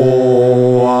må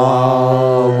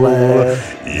alle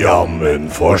jammen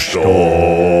forstå.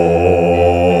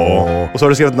 Og så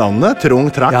har du skrevet navnet.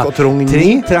 Trung, Trakk og Trung Ni.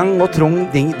 Tring, Trang og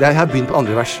Trung Ding. Det har begynt på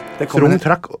andre vers. Trung,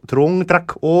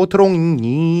 Trakk og Trung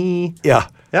Ni. Ja.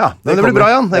 Ja, det blir bra,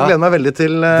 Jan. Jeg gleder meg veldig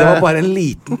til Det var bare en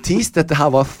liten tease. Dette her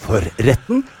var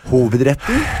forretten.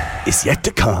 Hovedretten is yet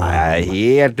to come. Jeg er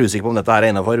helt usikker på om dette her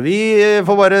er innenfor. Vi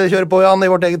får bare kjøre på, Jan,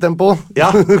 i vårt eget tempo.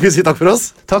 Ja. Vi sier takk for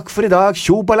oss. Takk for i dag.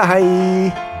 Tjo balla hei.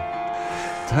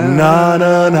 Na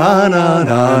na na na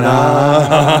na na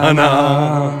na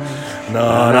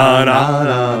na na na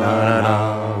na na.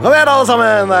 Kom igjen, alle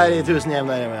sammen, der i 1000 hjem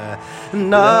der hjemme.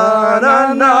 Na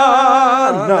na na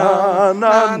na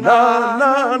na na na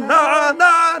na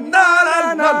na na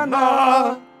na na.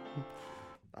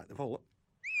 Nei, det får holde.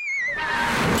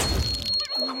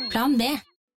 Plan B.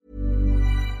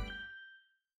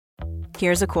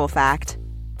 Here's a cool fact.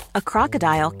 A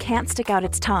crocodile can't stick out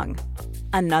its tongue.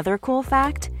 Another cool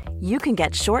fact, you can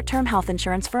get short-term health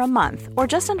insurance for a month or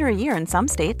just under a year in some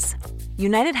states.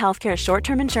 United Healthcare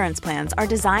short-term insurance plans are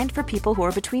designed for people who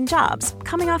are between jobs,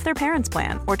 coming off their parents'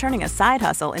 plan, or turning a side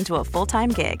hustle into a full-time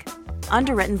gig.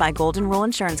 Underwritten by Golden Rule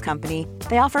Insurance Company,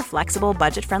 they offer flexible,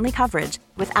 budget-friendly coverage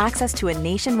with access to a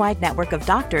nationwide network of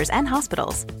doctors and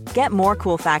hospitals. Get more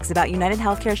cool facts about United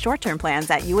Healthcare short-term plans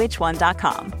at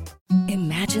uh1.com.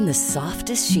 Imagine the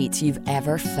softest sheets you've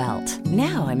ever felt.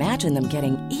 Now imagine them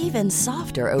getting even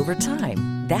softer over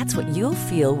time. That's what you'll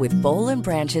feel with Boll &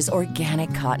 Branch's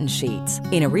organic cotton sheets.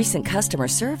 In a recent customer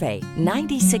survey,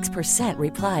 96%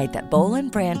 replied that Boll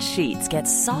 & Branch sheets get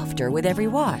softer with every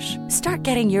wash. Start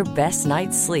getting your best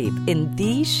night's sleep in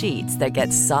these sheets that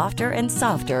get softer and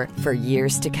softer for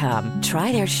years to come.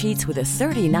 Try their sheets with a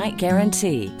 30-night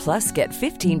guarantee. Plus, get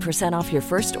 15% off your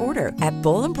first order at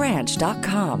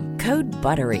bollandbranch.com. Code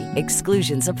BUTTERY.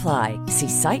 Exclusions apply. See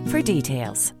site for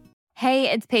details.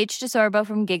 Hey, it's Paige DeSorbo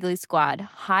from Giggly Squad.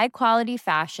 High quality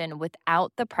fashion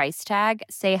without the price tag.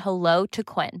 Say hello to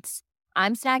Quince.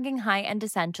 I'm snagging high-end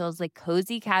essentials like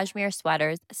cozy cashmere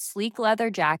sweaters, sleek leather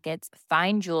jackets,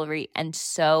 fine jewelry, and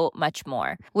so much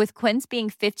more. With Quince being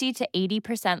 50 to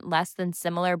 80% less than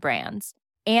similar brands.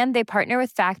 And they partner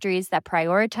with factories that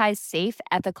prioritize safe,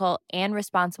 ethical, and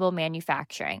responsible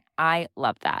manufacturing. I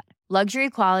love that. Luxury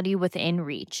quality within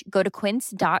reach. Go to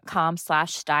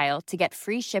quince.com/style to get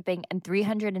free shipping and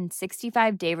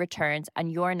 365-day returns on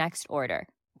your next order.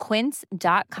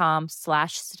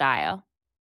 Quince.com/style.